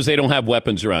curiosity because they don't have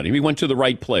weapons around him. He went to the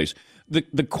right place.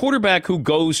 The quarterback who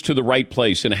goes to the right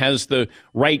place and has the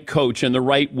right coach and the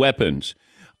right weapons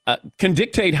can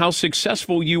dictate how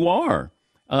successful you are.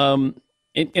 And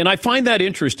I find that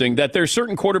interesting that there are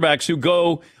certain quarterbacks who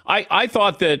go, I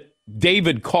thought that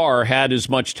David Carr had as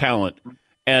much talent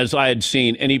as I had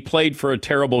seen, and he played for a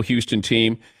terrible Houston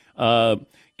team.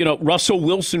 Russell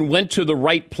Wilson went to the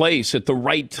right place at the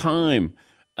right time,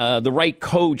 the right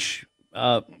coach.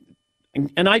 The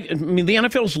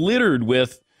NFL's littered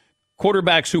with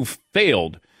quarterbacks who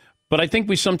failed. But I think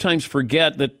we sometimes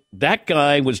forget that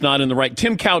guy was not in the right.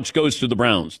 Tim Couch goes to the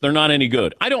Browns. They're not any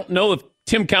good. I don't know if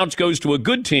Tim Couch goes to a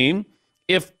good team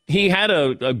if he had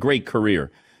a great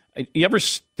career. You ever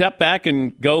step back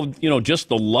and go, just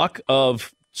the luck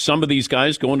of some of these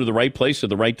guys going to the right place at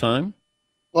the right time?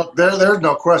 Look, there's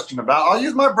no question about it. I'll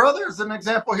use my brother as an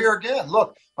example here again.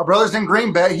 Look, my brother's in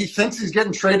Green Bay. He thinks he's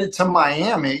getting traded to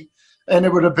Miami, and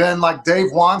it would have been like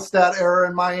Dave Wannstedt era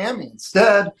in Miami.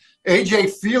 Instead, A.J.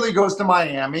 Feely goes to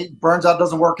Miami, burns out,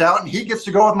 doesn't work out, and he gets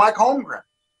to go with Mike Holmgren.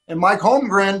 And Mike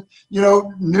Holmgren,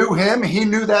 knew him. He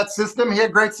knew that system. He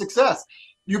had great success.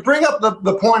 You bring up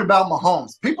the point about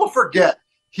Mahomes. People forget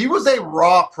he was a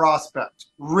raw prospect,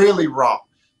 really raw.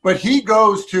 But he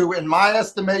goes to, in my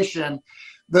estimation,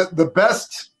 the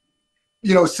best,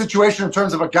 situation in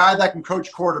terms of a guy that can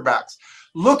coach quarterbacks.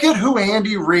 Look at who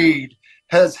Andy Reid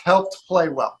has helped play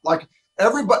well. Like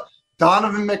everybody,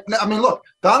 Donovan McNabb.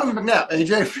 Donovan McNabb,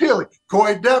 A.J. Feely,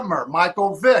 Coy Detmer,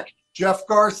 Michael Vick, Jeff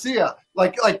Garcia.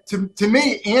 To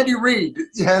me, Andy Reid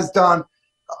has done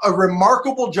a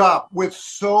remarkable job with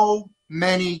so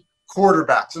many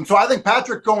quarterbacks. And so I think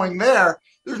Patrick going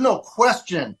there's no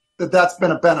question that's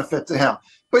been a benefit to him.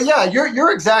 But yeah,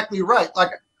 you're exactly right.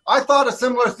 Like I thought a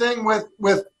similar thing with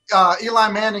Eli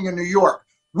Manning in New York.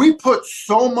 We put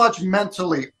so much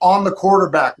mentally on the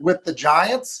quarterback with the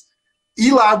Giants.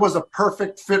 Eli was a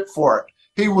perfect fit for it.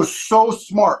 He was so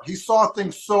smart. He saw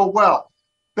things so well.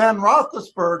 Ben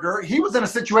Roethlisberger, he was in a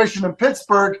situation in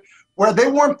Pittsburgh where they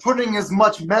weren't putting as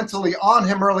much mentally on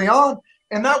him early on,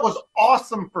 and that was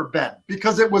awesome for Ben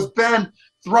because it was Ben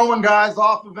throwing guys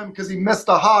off of him because he missed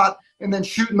a hot and then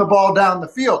shooting the ball down the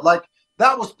field. Like,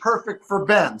 that was perfect for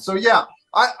Ben. So, yeah,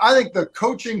 I think the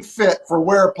coaching fit for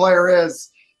where a player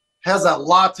is has a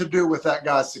lot to do with that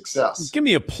guy's success. Give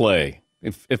me a play.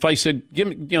 If I said, give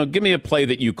me a play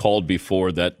that you called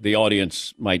before that the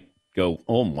audience might go,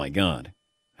 oh, my God.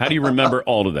 How do you remember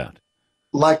all of that?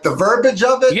 Like the verbiage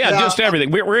of it? Yeah, just everything.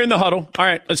 We're in the huddle. All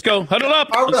right, let's go. Huddle up.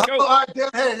 Let's go. All right, Dan,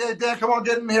 hey, Dan, come on,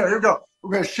 get in here. Here we go.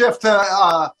 We're going to shift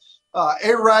to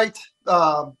A right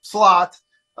slot,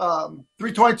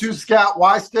 322 scout,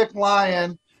 Y stick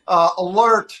lion,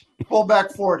 alert,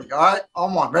 fullback 40. All right,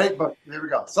 on one. Ready? But here we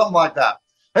go. Something like that.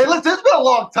 Hey, listen, it's been a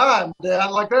long time,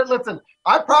 Dan. Like that. Listen,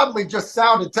 I probably just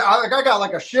sounded I got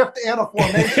like a shift and a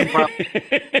formation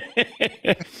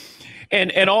problem.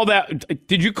 And all that.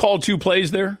 Did you call two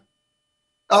plays there?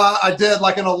 I did,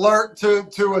 like an alert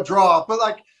to a draw. But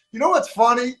what's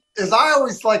funny is I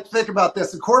always think about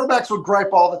this, and quarterbacks would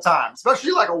gripe all the time,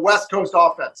 especially like a West Coast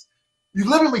offense. You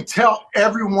literally tell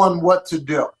everyone what to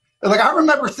do. And I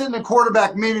remember sitting in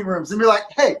quarterback meeting rooms and be like,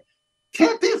 hey,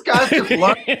 can't these guys just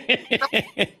learn? Why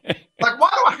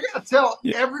do I got to tell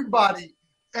everybody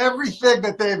everything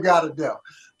that they've got to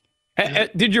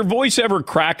do? Did your voice ever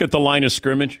crack at the line of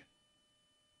scrimmage?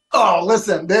 Oh,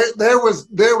 listen, there was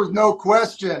no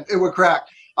question it would crack.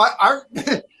 I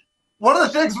one of the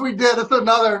things we did, it's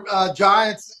another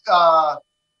Giants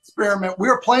experiment. We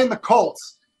were playing the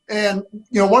Colts, and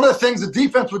one of the things the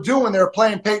defense would do when they were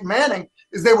playing Peyton Manning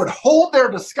is they would hold their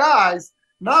disguise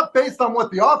not based on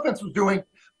what the offense was doing,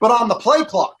 but on the play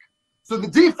clock. So the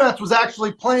defense was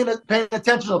actually paying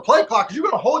attention to the play clock because you're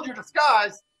going to hold your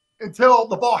disguise until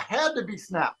the ball had to be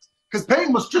snapped because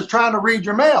Peyton was just trying to read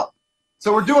your mail.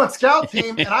 So we're doing scout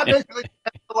team, and I basically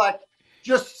had to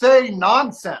just say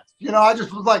nonsense. I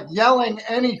just was yelling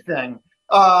anything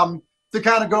to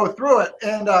kind of go through it.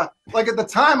 And at the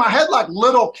time, I had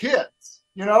little kids,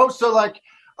 so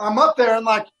I'm up there and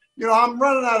I'm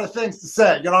running out of things to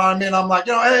say. You know what I mean? I'm like,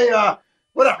 hey,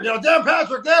 whatever, Dan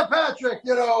Patrick,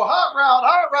 hot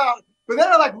route. But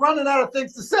then I'm running out of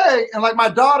things to say, and my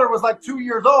daughter was 2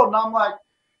 years old, and I'm like,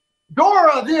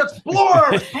 Dora the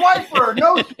Explorer, swiper,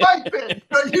 no swiping.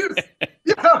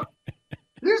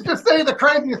 You just say the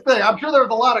craziest thing. I'm sure there was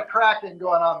a lot of cracking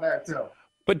going on there too.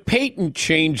 But Peyton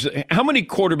changed. How many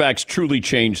quarterbacks truly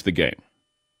changed the game,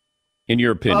 in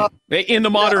your opinion, in the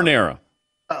modern era?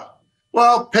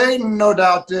 Well, Peyton no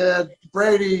doubt did.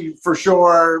 Brady for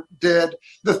sure did.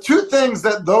 The two things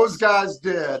that those guys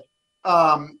did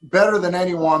better than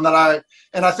anyone I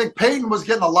think Peyton was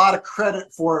getting a lot of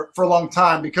credit for a long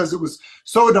time because it was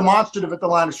so demonstrative at the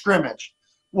line of scrimmage,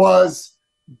 was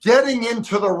getting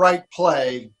into the right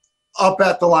play up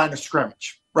at the line of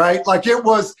scrimmage, right? It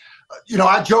was,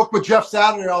 I joke with Jeff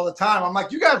Saturday all the time. I'm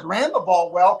like, you guys ran the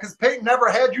ball well because Peyton never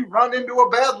had you run into a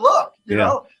bad look, you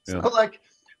know? Yeah.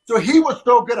 So he was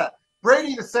so good at it.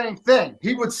 Brady, the same thing.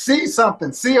 He would see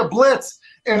something, see a blitz,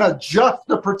 and adjust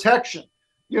the protection.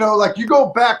 You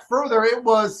go back further, it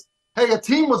was, hey, a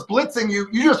team was blitzing you,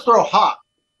 you just throw hot.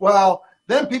 Well,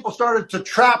 then people started to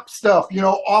trap stuff,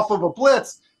 off of a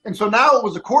blitz. And so now it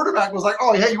was the quarterback was like,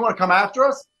 oh, hey, you want to come after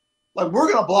us? Like,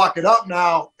 we're going to block it up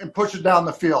now and push it down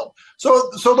the field. So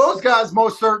those guys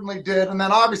most certainly did. And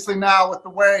then obviously now with the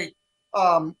way,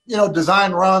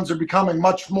 design runs are becoming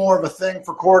much more of a thing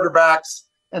for quarterbacks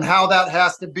and how that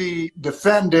has to be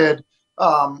defended,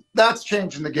 that's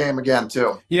changing the game again,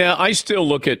 too. Yeah, I still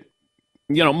look at,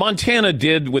 Montana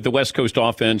did with the West Coast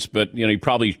offense, but, he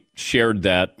probably shared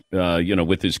that,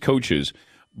 with his coaches.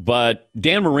 But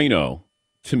Dan Marino,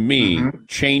 to me,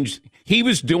 changed. He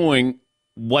was doing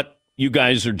what you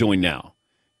guys are doing now.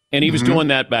 And he was doing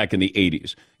that back in the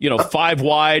 80s. 5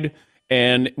 wide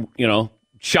and,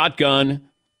 shotgun.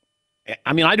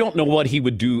 I mean, I don't know what he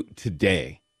would do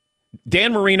today.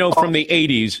 Dan Marino from the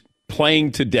 80s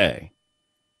playing today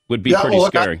would be pretty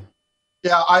scary.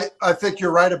 I think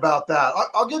you're right about that.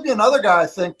 I'll give you another guy I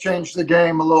think changed the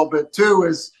game a little bit too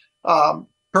is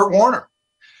Kurt Warner.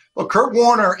 Well, Kurt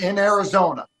Warner in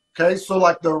Arizona. Okay, so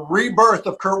like the rebirth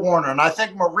of Kurt Warner. And I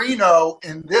think Marino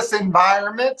in this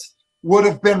environment would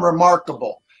have been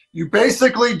remarkable. You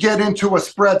basically get into a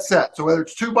spread set. So whether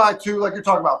it's 2x2, like you're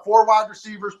talking about, 4 wide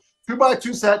receivers,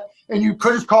 2x2 set, and you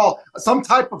could just call some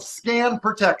type of scan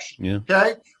protection,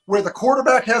 okay, where the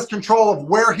quarterback has control of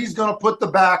where he's going to put the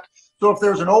back. So if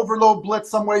there's an overload blitz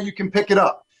somewhere, you can pick it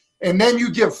up. And then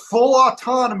you give full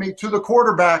autonomy to the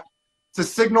quarterback to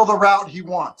signal the route he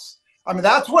wants. I mean,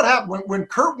 that's what happened when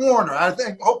Kurt Warner,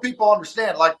 hope people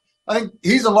understand, I think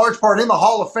he's in large part in the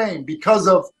Hall of Fame because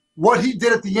of what he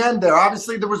did at the end there.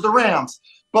 Obviously, there was the Rams,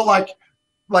 but like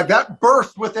that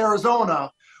burst with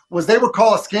Arizona was they would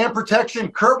call a scan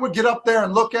protection. Kurt would get up there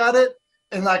and look at it,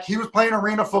 and like he was playing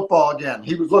arena football again.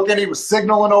 He was looking, he was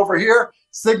signaling over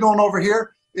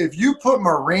here. If you put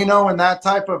Marino in that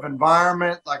type of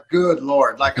environment, like, good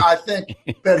Lord, I think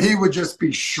that he would just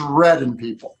be shredding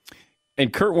people.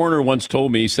 And Kurt Warner once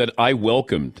told me, he said, I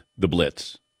welcomed the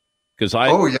blitz because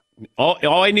all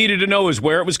I needed to know is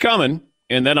where it was coming,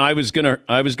 and then I was gonna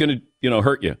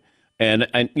hurt you. And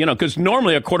because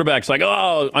normally a quarterback's like,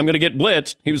 oh, I'm gonna get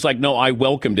blitzed. He was like, no, I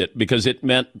welcomed it because it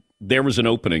meant there was an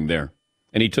opening there,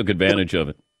 and he took advantage of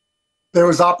it. There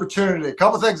was opportunity. A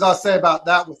couple of things I'll say about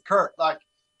that with Kurt,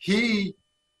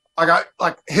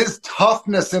 his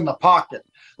toughness in the pocket.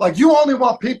 Like, you only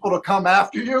want people to come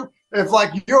after you if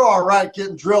you're all right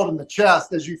getting drilled in the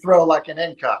chest as you throw an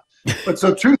in cut. But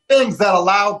so 2 things that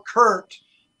allowed Kurt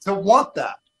to want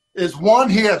that is, one,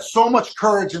 he had so much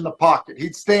courage in the pocket.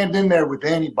 He'd stand in there with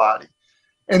anybody.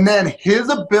 And then his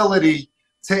ability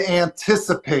to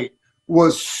anticipate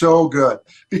was so good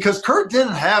because Kurt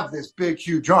didn't have this big,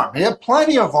 huge arm. He had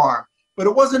plenty of arm, but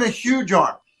it wasn't a huge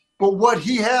arm. But what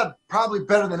he had probably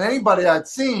better than anybody I'd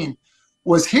seen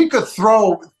was he could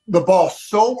throw the ball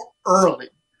so early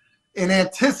and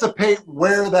anticipate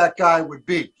where that guy would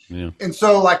be. Yeah. And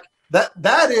so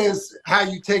that is how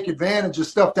you take advantage of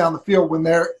stuff down the field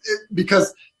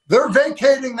because they're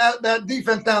vacating that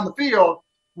defense down the field.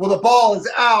 Well, the ball is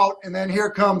out, and then here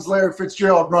comes Larry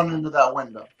Fitzgerald running into that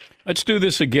window. Let's do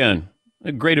this again.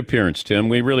 A great appearance, Tim.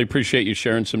 We really appreciate you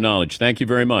sharing some knowledge. Thank you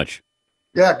very much.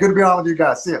 Yeah, good to be on with you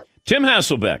guys. See you. Tim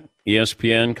Hasselbeck,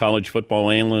 ESPN college football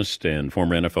analyst and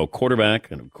former NFL quarterback,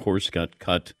 and of course got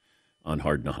cut on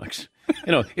Hard Knocks.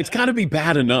 It's got to be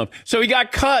bad enough. So he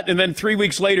got cut, and then 3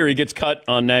 weeks later he gets cut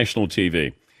on national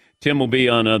TV. Tim will be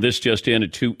on This Just In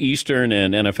at 2 Eastern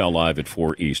and NFL Live at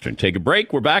 4 Eastern. Take a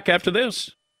break. We're back after this.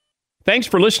 Thanks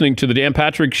for listening to the Dan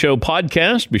Patrick Show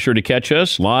podcast. Be sure to catch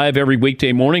us live every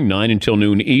weekday morning, 9 until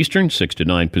noon Eastern, 6 to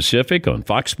 9 Pacific on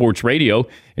Fox Sports Radio.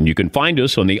 And you can find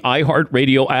us on the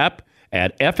iHeartRadio app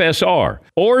at FSR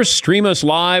or stream us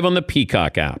live on the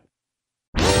Peacock app.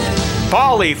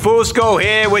 Paulie Fusco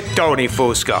here with Tony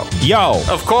Fusco. Yo.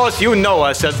 Of course, you know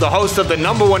us as the host of the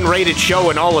 #1 rated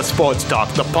show in all of sports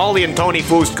talk, the Paulie and Tony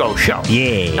Fusco Show.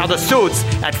 Yeah. Now, the suits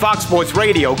at Fox Sports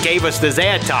Radio gave us this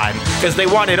airtime because they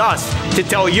wanted us to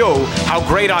tell you how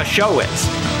great our show is.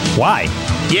 Why?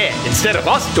 Yeah, instead of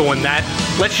us doing that,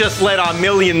 let's just let our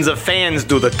millions of fans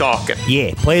do the talking.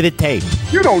 Yeah, play the tape.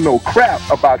 You don't know crap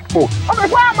about sports. I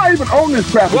mean, why am I even on this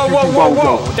crap?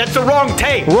 Whoa. That's the wrong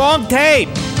tape. Wrong tape.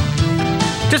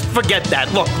 Just forget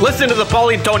that. Look, listen to the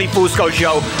Paulie and Tony Fusco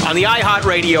Show on the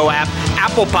iHeartRadio app,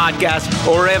 Apple Podcasts,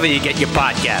 or wherever you get your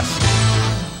podcasts.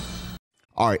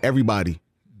 All right, everybody,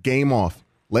 game off.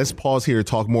 Let's pause here to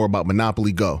talk more about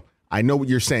Monopoly Go. I know what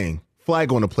you're saying.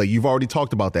 Flag on the play. You've already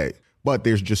talked about that. But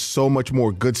there's just so much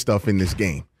more good stuff in this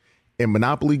game. In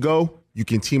Monopoly Go, you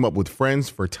can team up with friends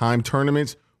for time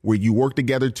tournaments where you work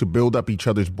together to build up each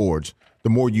other's boards. The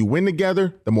more you win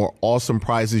together, the more awesome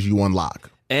prizes you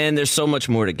unlock. And there's so much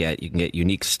more to get. You can get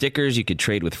unique stickers. You could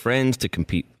trade with friends to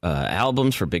compete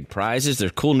albums for big prizes.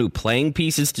 There's cool new playing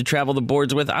pieces to travel the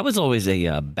boards with. I was always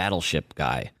a Battleship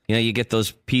guy. You know, you get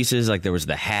those pieces, like there was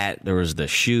the hat, there was the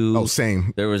shoe. Oh,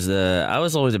 same. I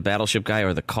was always a Battleship guy,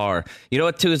 or the car. You know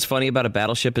what, too, is funny about a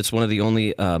Battleship? It's one of the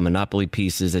only Monopoly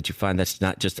pieces that you find that's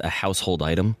not just a household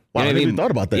item. Wow, You know I what never even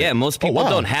thought about that. Yeah, most people wow.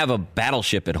 don't have a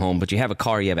Battleship at home, but you have a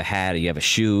car, you have a hat, you have a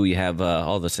shoe, you have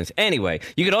all those things. Anyway,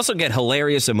 you could also get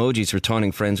hilarious emojis for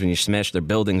taunting friends when you smash their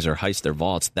buildings or heist their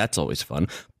vaults. That's always fun.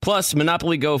 Plus,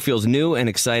 Monopoly Go feels new and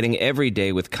exciting every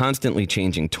day with constantly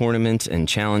changing tournaments and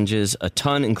challenges. A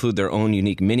ton include their own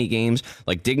unique mini games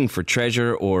like digging for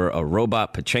treasure or a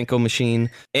robot Pachinko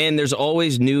machine. And there's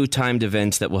always new timed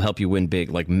events that will help you win big,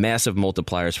 like massive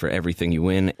multipliers for everything you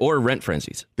win or rent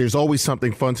frenzies. There's always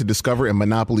something fun to discover in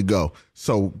Monopoly Go.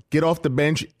 So get off the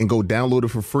bench and go download it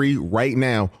for free right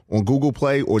now on Google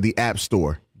Play or the App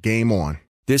Store. Game on.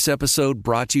 This episode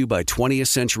brought to you by 20th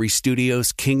Century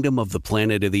Studios' Kingdom of the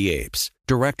Planet of the Apes.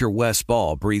 Director Wes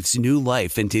Ball breathes new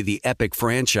life into the epic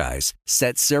franchise,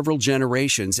 set several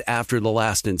generations after the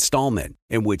last installment,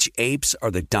 in which apes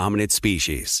are the dominant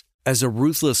species. As a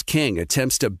ruthless king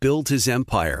attempts to build his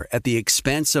empire at the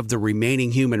expense of the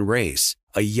remaining human race,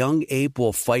 a young ape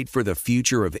will fight for the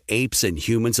future of apes and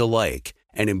humans alike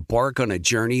and embark on a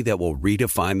journey that will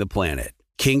redefine the planet.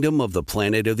 Kingdom of the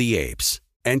Planet of the Apes.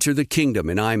 Enter the kingdom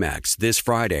in IMAX this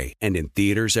Friday and in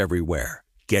theaters everywhere.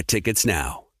 Get tickets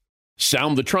now.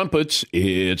 Sound the trumpets.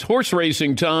 It's horse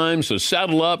racing time, so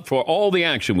saddle up for all the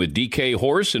action with DK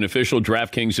Horse, an official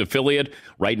DraftKings affiliate.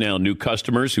 Right now, new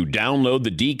customers who download the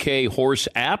DK Horse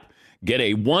app get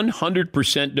a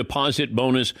 100% deposit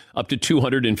bonus up to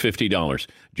 $250.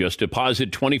 Just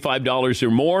deposit $25 or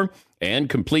more and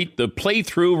complete the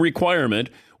playthrough requirement.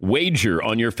 Wager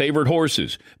on your favorite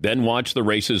horses, then watch the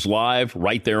races live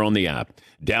right there on the app.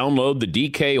 Download the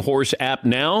DK Horse app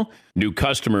now. New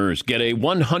customers get a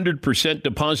 100%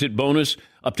 deposit bonus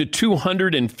up to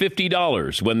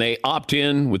 $250 when they opt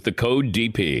in with the code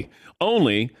DP.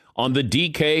 Only on the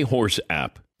DK Horse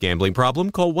app. Gambling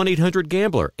problem? Call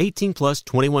 1-800-GAMBLER. 18 plus,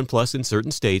 21 plus in certain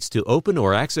states to open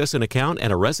or access an account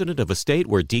and a resident of a state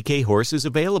where DK Horse is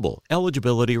available.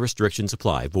 Eligibility restrictions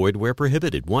apply. Void where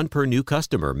prohibited. One per new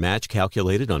customer. Match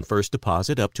calculated on first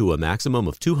deposit up to a maximum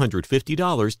of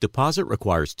 $250. Deposit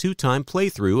requires 2-time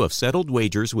playthrough of settled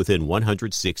wagers within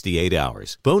 168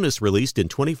 hours. Bonus released in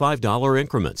 $25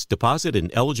 increments. Deposit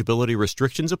and eligibility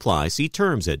restrictions apply. See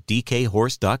terms at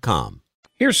dkhorse.com.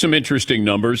 Here's some interesting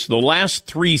numbers. The last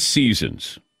 3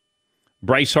 seasons,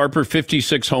 Bryce Harper,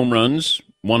 56 home runs,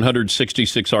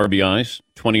 166 RBIs,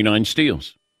 29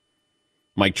 steals.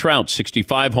 Mike Trout,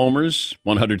 65 homers,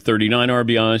 139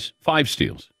 RBIs, 5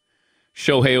 steals.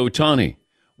 Shohei Ohtani,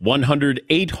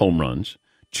 108 home runs,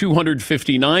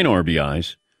 259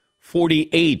 RBIs,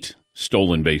 48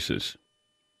 stolen bases.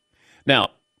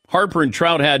 Now, Harper and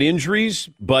Trout had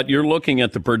injuries, but you're looking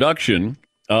at the production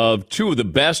of 2 of the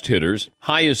best hitters,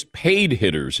 highest paid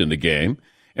hitters in the game,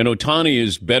 and Ohtani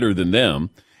is better than them.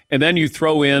 And then you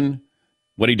throw in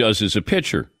what he does as a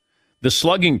pitcher. The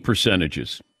slugging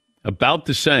percentages, about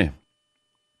the same.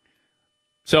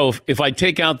 So if I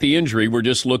take out the injury, we're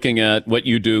just looking at what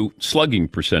you do slugging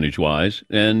percentage-wise,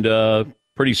 and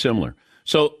pretty similar.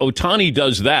 So Ohtani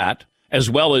does that as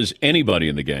well as anybody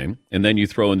in the game, and then you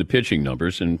throw in the pitching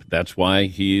numbers, and that's why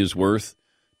he is worth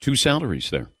 2 salaries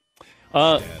there.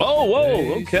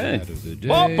 Okay. It's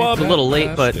a little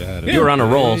late, but you were on a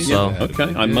roll, so. Okay,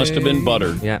 I must have been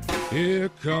butter. Yeah. Here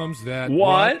comes that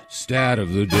What? Stat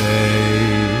of the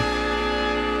day.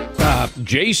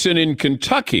 Jason in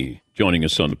Kentucky joining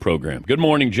us on the program. Good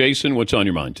morning, Jason. What's on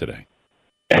your mind today?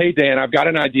 Hey, Dan, I've got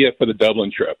an idea for the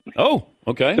Dublin trip. Oh,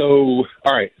 okay. So,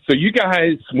 all right. So you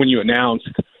guys, when you announced,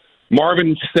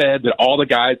 Marvin said that all the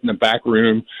guys in the back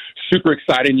room, super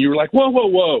excited, and you were like,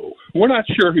 whoa, we're not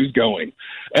sure who's going.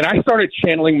 And I started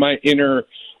channeling my inner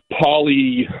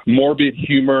Pauly morbid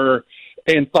humor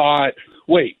and thought,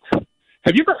 wait,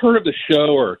 have you ever heard of the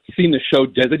show or seen the show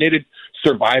Designated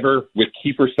Survivor with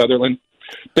Kiefer Sutherland?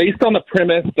 Based on the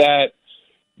premise that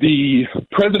the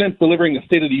president's delivering the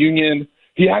State of the Union,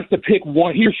 he or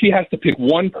she has to pick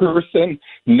one person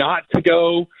not to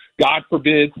go. God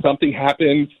forbid something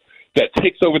happens that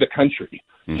takes over the country.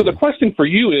 Mm-hmm. So the question for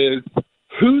you is,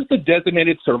 who's the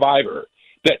designated survivor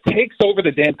that takes over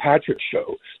the Dan Patrick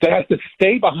Show, that has to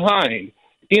stay behind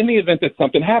in the event that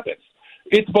something happens?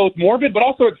 It's both morbid but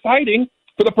also exciting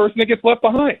for the person that gets left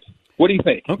behind. What do you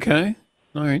think? Okay.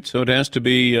 All right. So it has to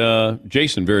be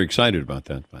Jason. Very excited about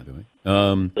that, by the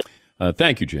way.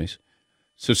 Thank you, Jason.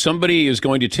 So somebody is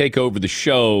going to take over the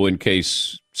show in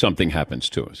case something happens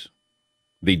to us.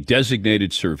 The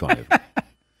designated survivor.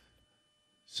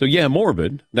 So, yeah,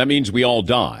 morbid. That means we all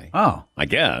die. Oh. I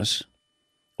guess.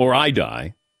 Or I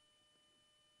die.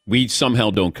 We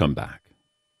somehow don't come back.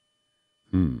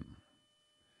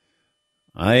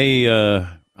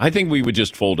 I think we would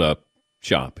just fold up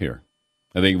shop here.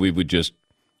 I think we would just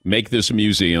make this a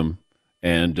museum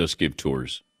and just give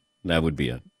tours. That would be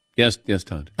it. Yes,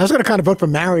 Todd. I was going to kind of vote for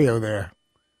Mario there.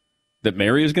 That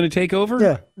Mary is going to take over?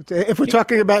 Yeah. If we're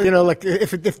talking about, like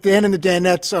if Dan and the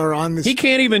Danettes are on this. He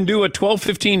can't even do a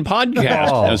 12:15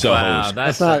 podcast as a host.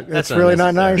 That's really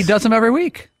not nice. He does them every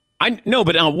week. I know,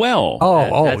 but well.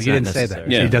 You didn't say that.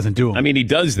 Yeah. He doesn't do them. I mean, he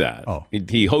does that. Oh.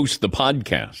 He hosts the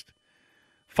podcast.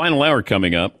 Final hour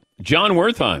coming up. John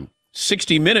Wertheim,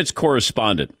 60 Minutes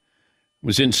correspondent,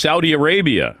 was in Saudi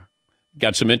Arabia.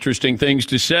 Got some interesting things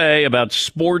to say about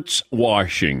sports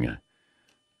washing.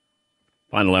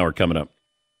 Final hour coming up.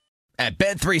 At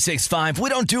Bet365, we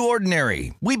don't do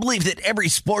ordinary. We believe that every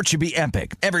sport should be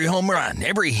epic. Every home run,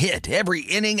 every hit, every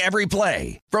inning, every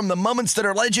play. From the moments that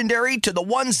are legendary to the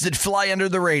ones that fly under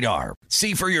the radar.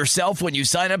 See for yourself when you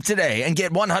sign up today and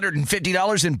get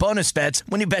 $150 in bonus bets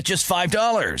when you bet just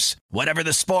 $5. Whatever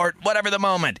the sport, whatever the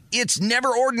moment, it's never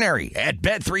ordinary at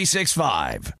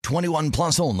Bet365. 21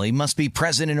 plus only. Must be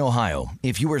present in Ohio.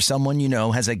 If you or someone you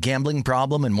know has a gambling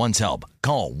problem and wants help,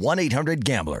 call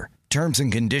 1-800-GAMBLER. Terms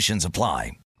and conditions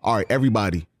apply. All right,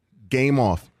 everybody, game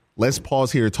off. Let's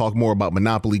pause here to talk more about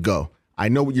Monopoly Go. I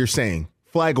know what you're saying.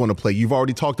 Flag on the play. You've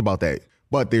already talked about that.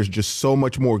 But there's just so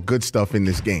much more good stuff in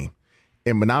this game.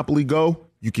 In Monopoly Go,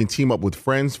 you can team up with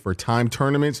friends for timed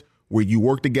tournaments where you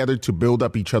work together to build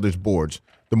up each other's boards.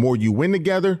 The more you win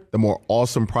together, the more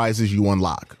awesome prizes you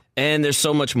unlock. And there's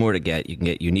so much more to get. You can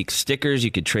get unique stickers.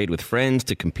 You could trade with friends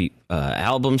to compete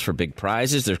albums for big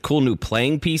prizes. There's cool new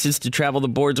playing pieces to travel the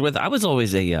boards with. I was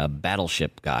always a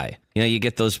battleship guy. You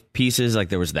get those pieces, like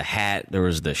there was the hat, there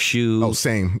was the shoe. Oh,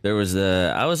 same. I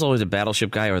was always a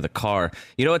battleship guy, or the car.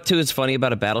 You know what, too, is funny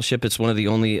about a battleship? It's one of the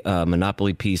only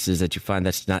Monopoly pieces that you find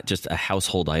that's not just a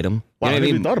household item. Wow, I never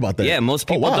even thought about that. Yeah, most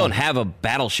people don't have a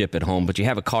battleship at home, but you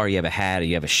have a car, you have a hat,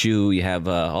 you have a shoe, you have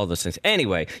all those things.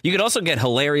 Anyway, you could also get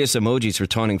hilarious emojis for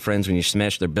taunting friends when you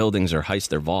smash their buildings or heist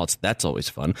their vaults. That's always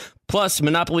fun. Plus,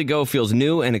 Monopoly Go feels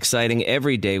new and exciting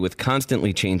every day with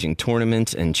constantly changing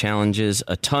tournaments and challenges.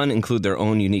 A ton include their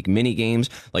own unique mini games,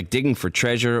 like digging for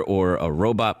treasure or a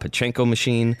robot Pachinko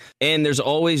machine. And there's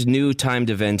always new timed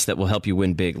events that will help you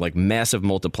win big, like massive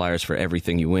multipliers for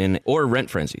everything you win, or rent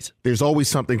frenzies. There's always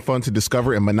something fun to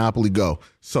discover in Monopoly Go.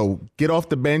 So get off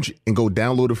the bench and go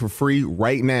download it for free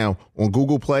right now on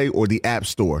Google Play or the App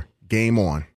Store. Game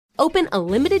on. Open a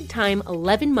limited-time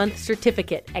 11-month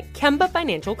certificate at Kemba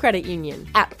Financial Credit Union.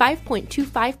 At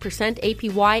 5.25%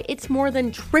 APY, it's more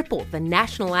than triple the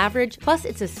national average, plus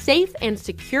it's a safe and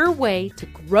secure way to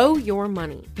grow your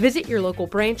money. Visit your local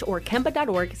branch or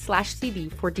kemba.org/CD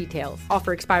for details.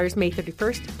 Offer expires May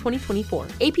 31st, 2024.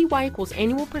 APY equals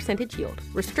annual percentage yield.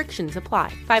 Restrictions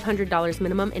apply. $500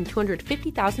 minimum and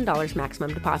 $250,000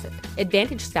 maximum deposit.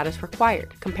 Advantage status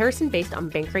required. Comparison based on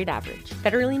bank rate average.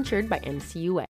 Federally insured by NCUA.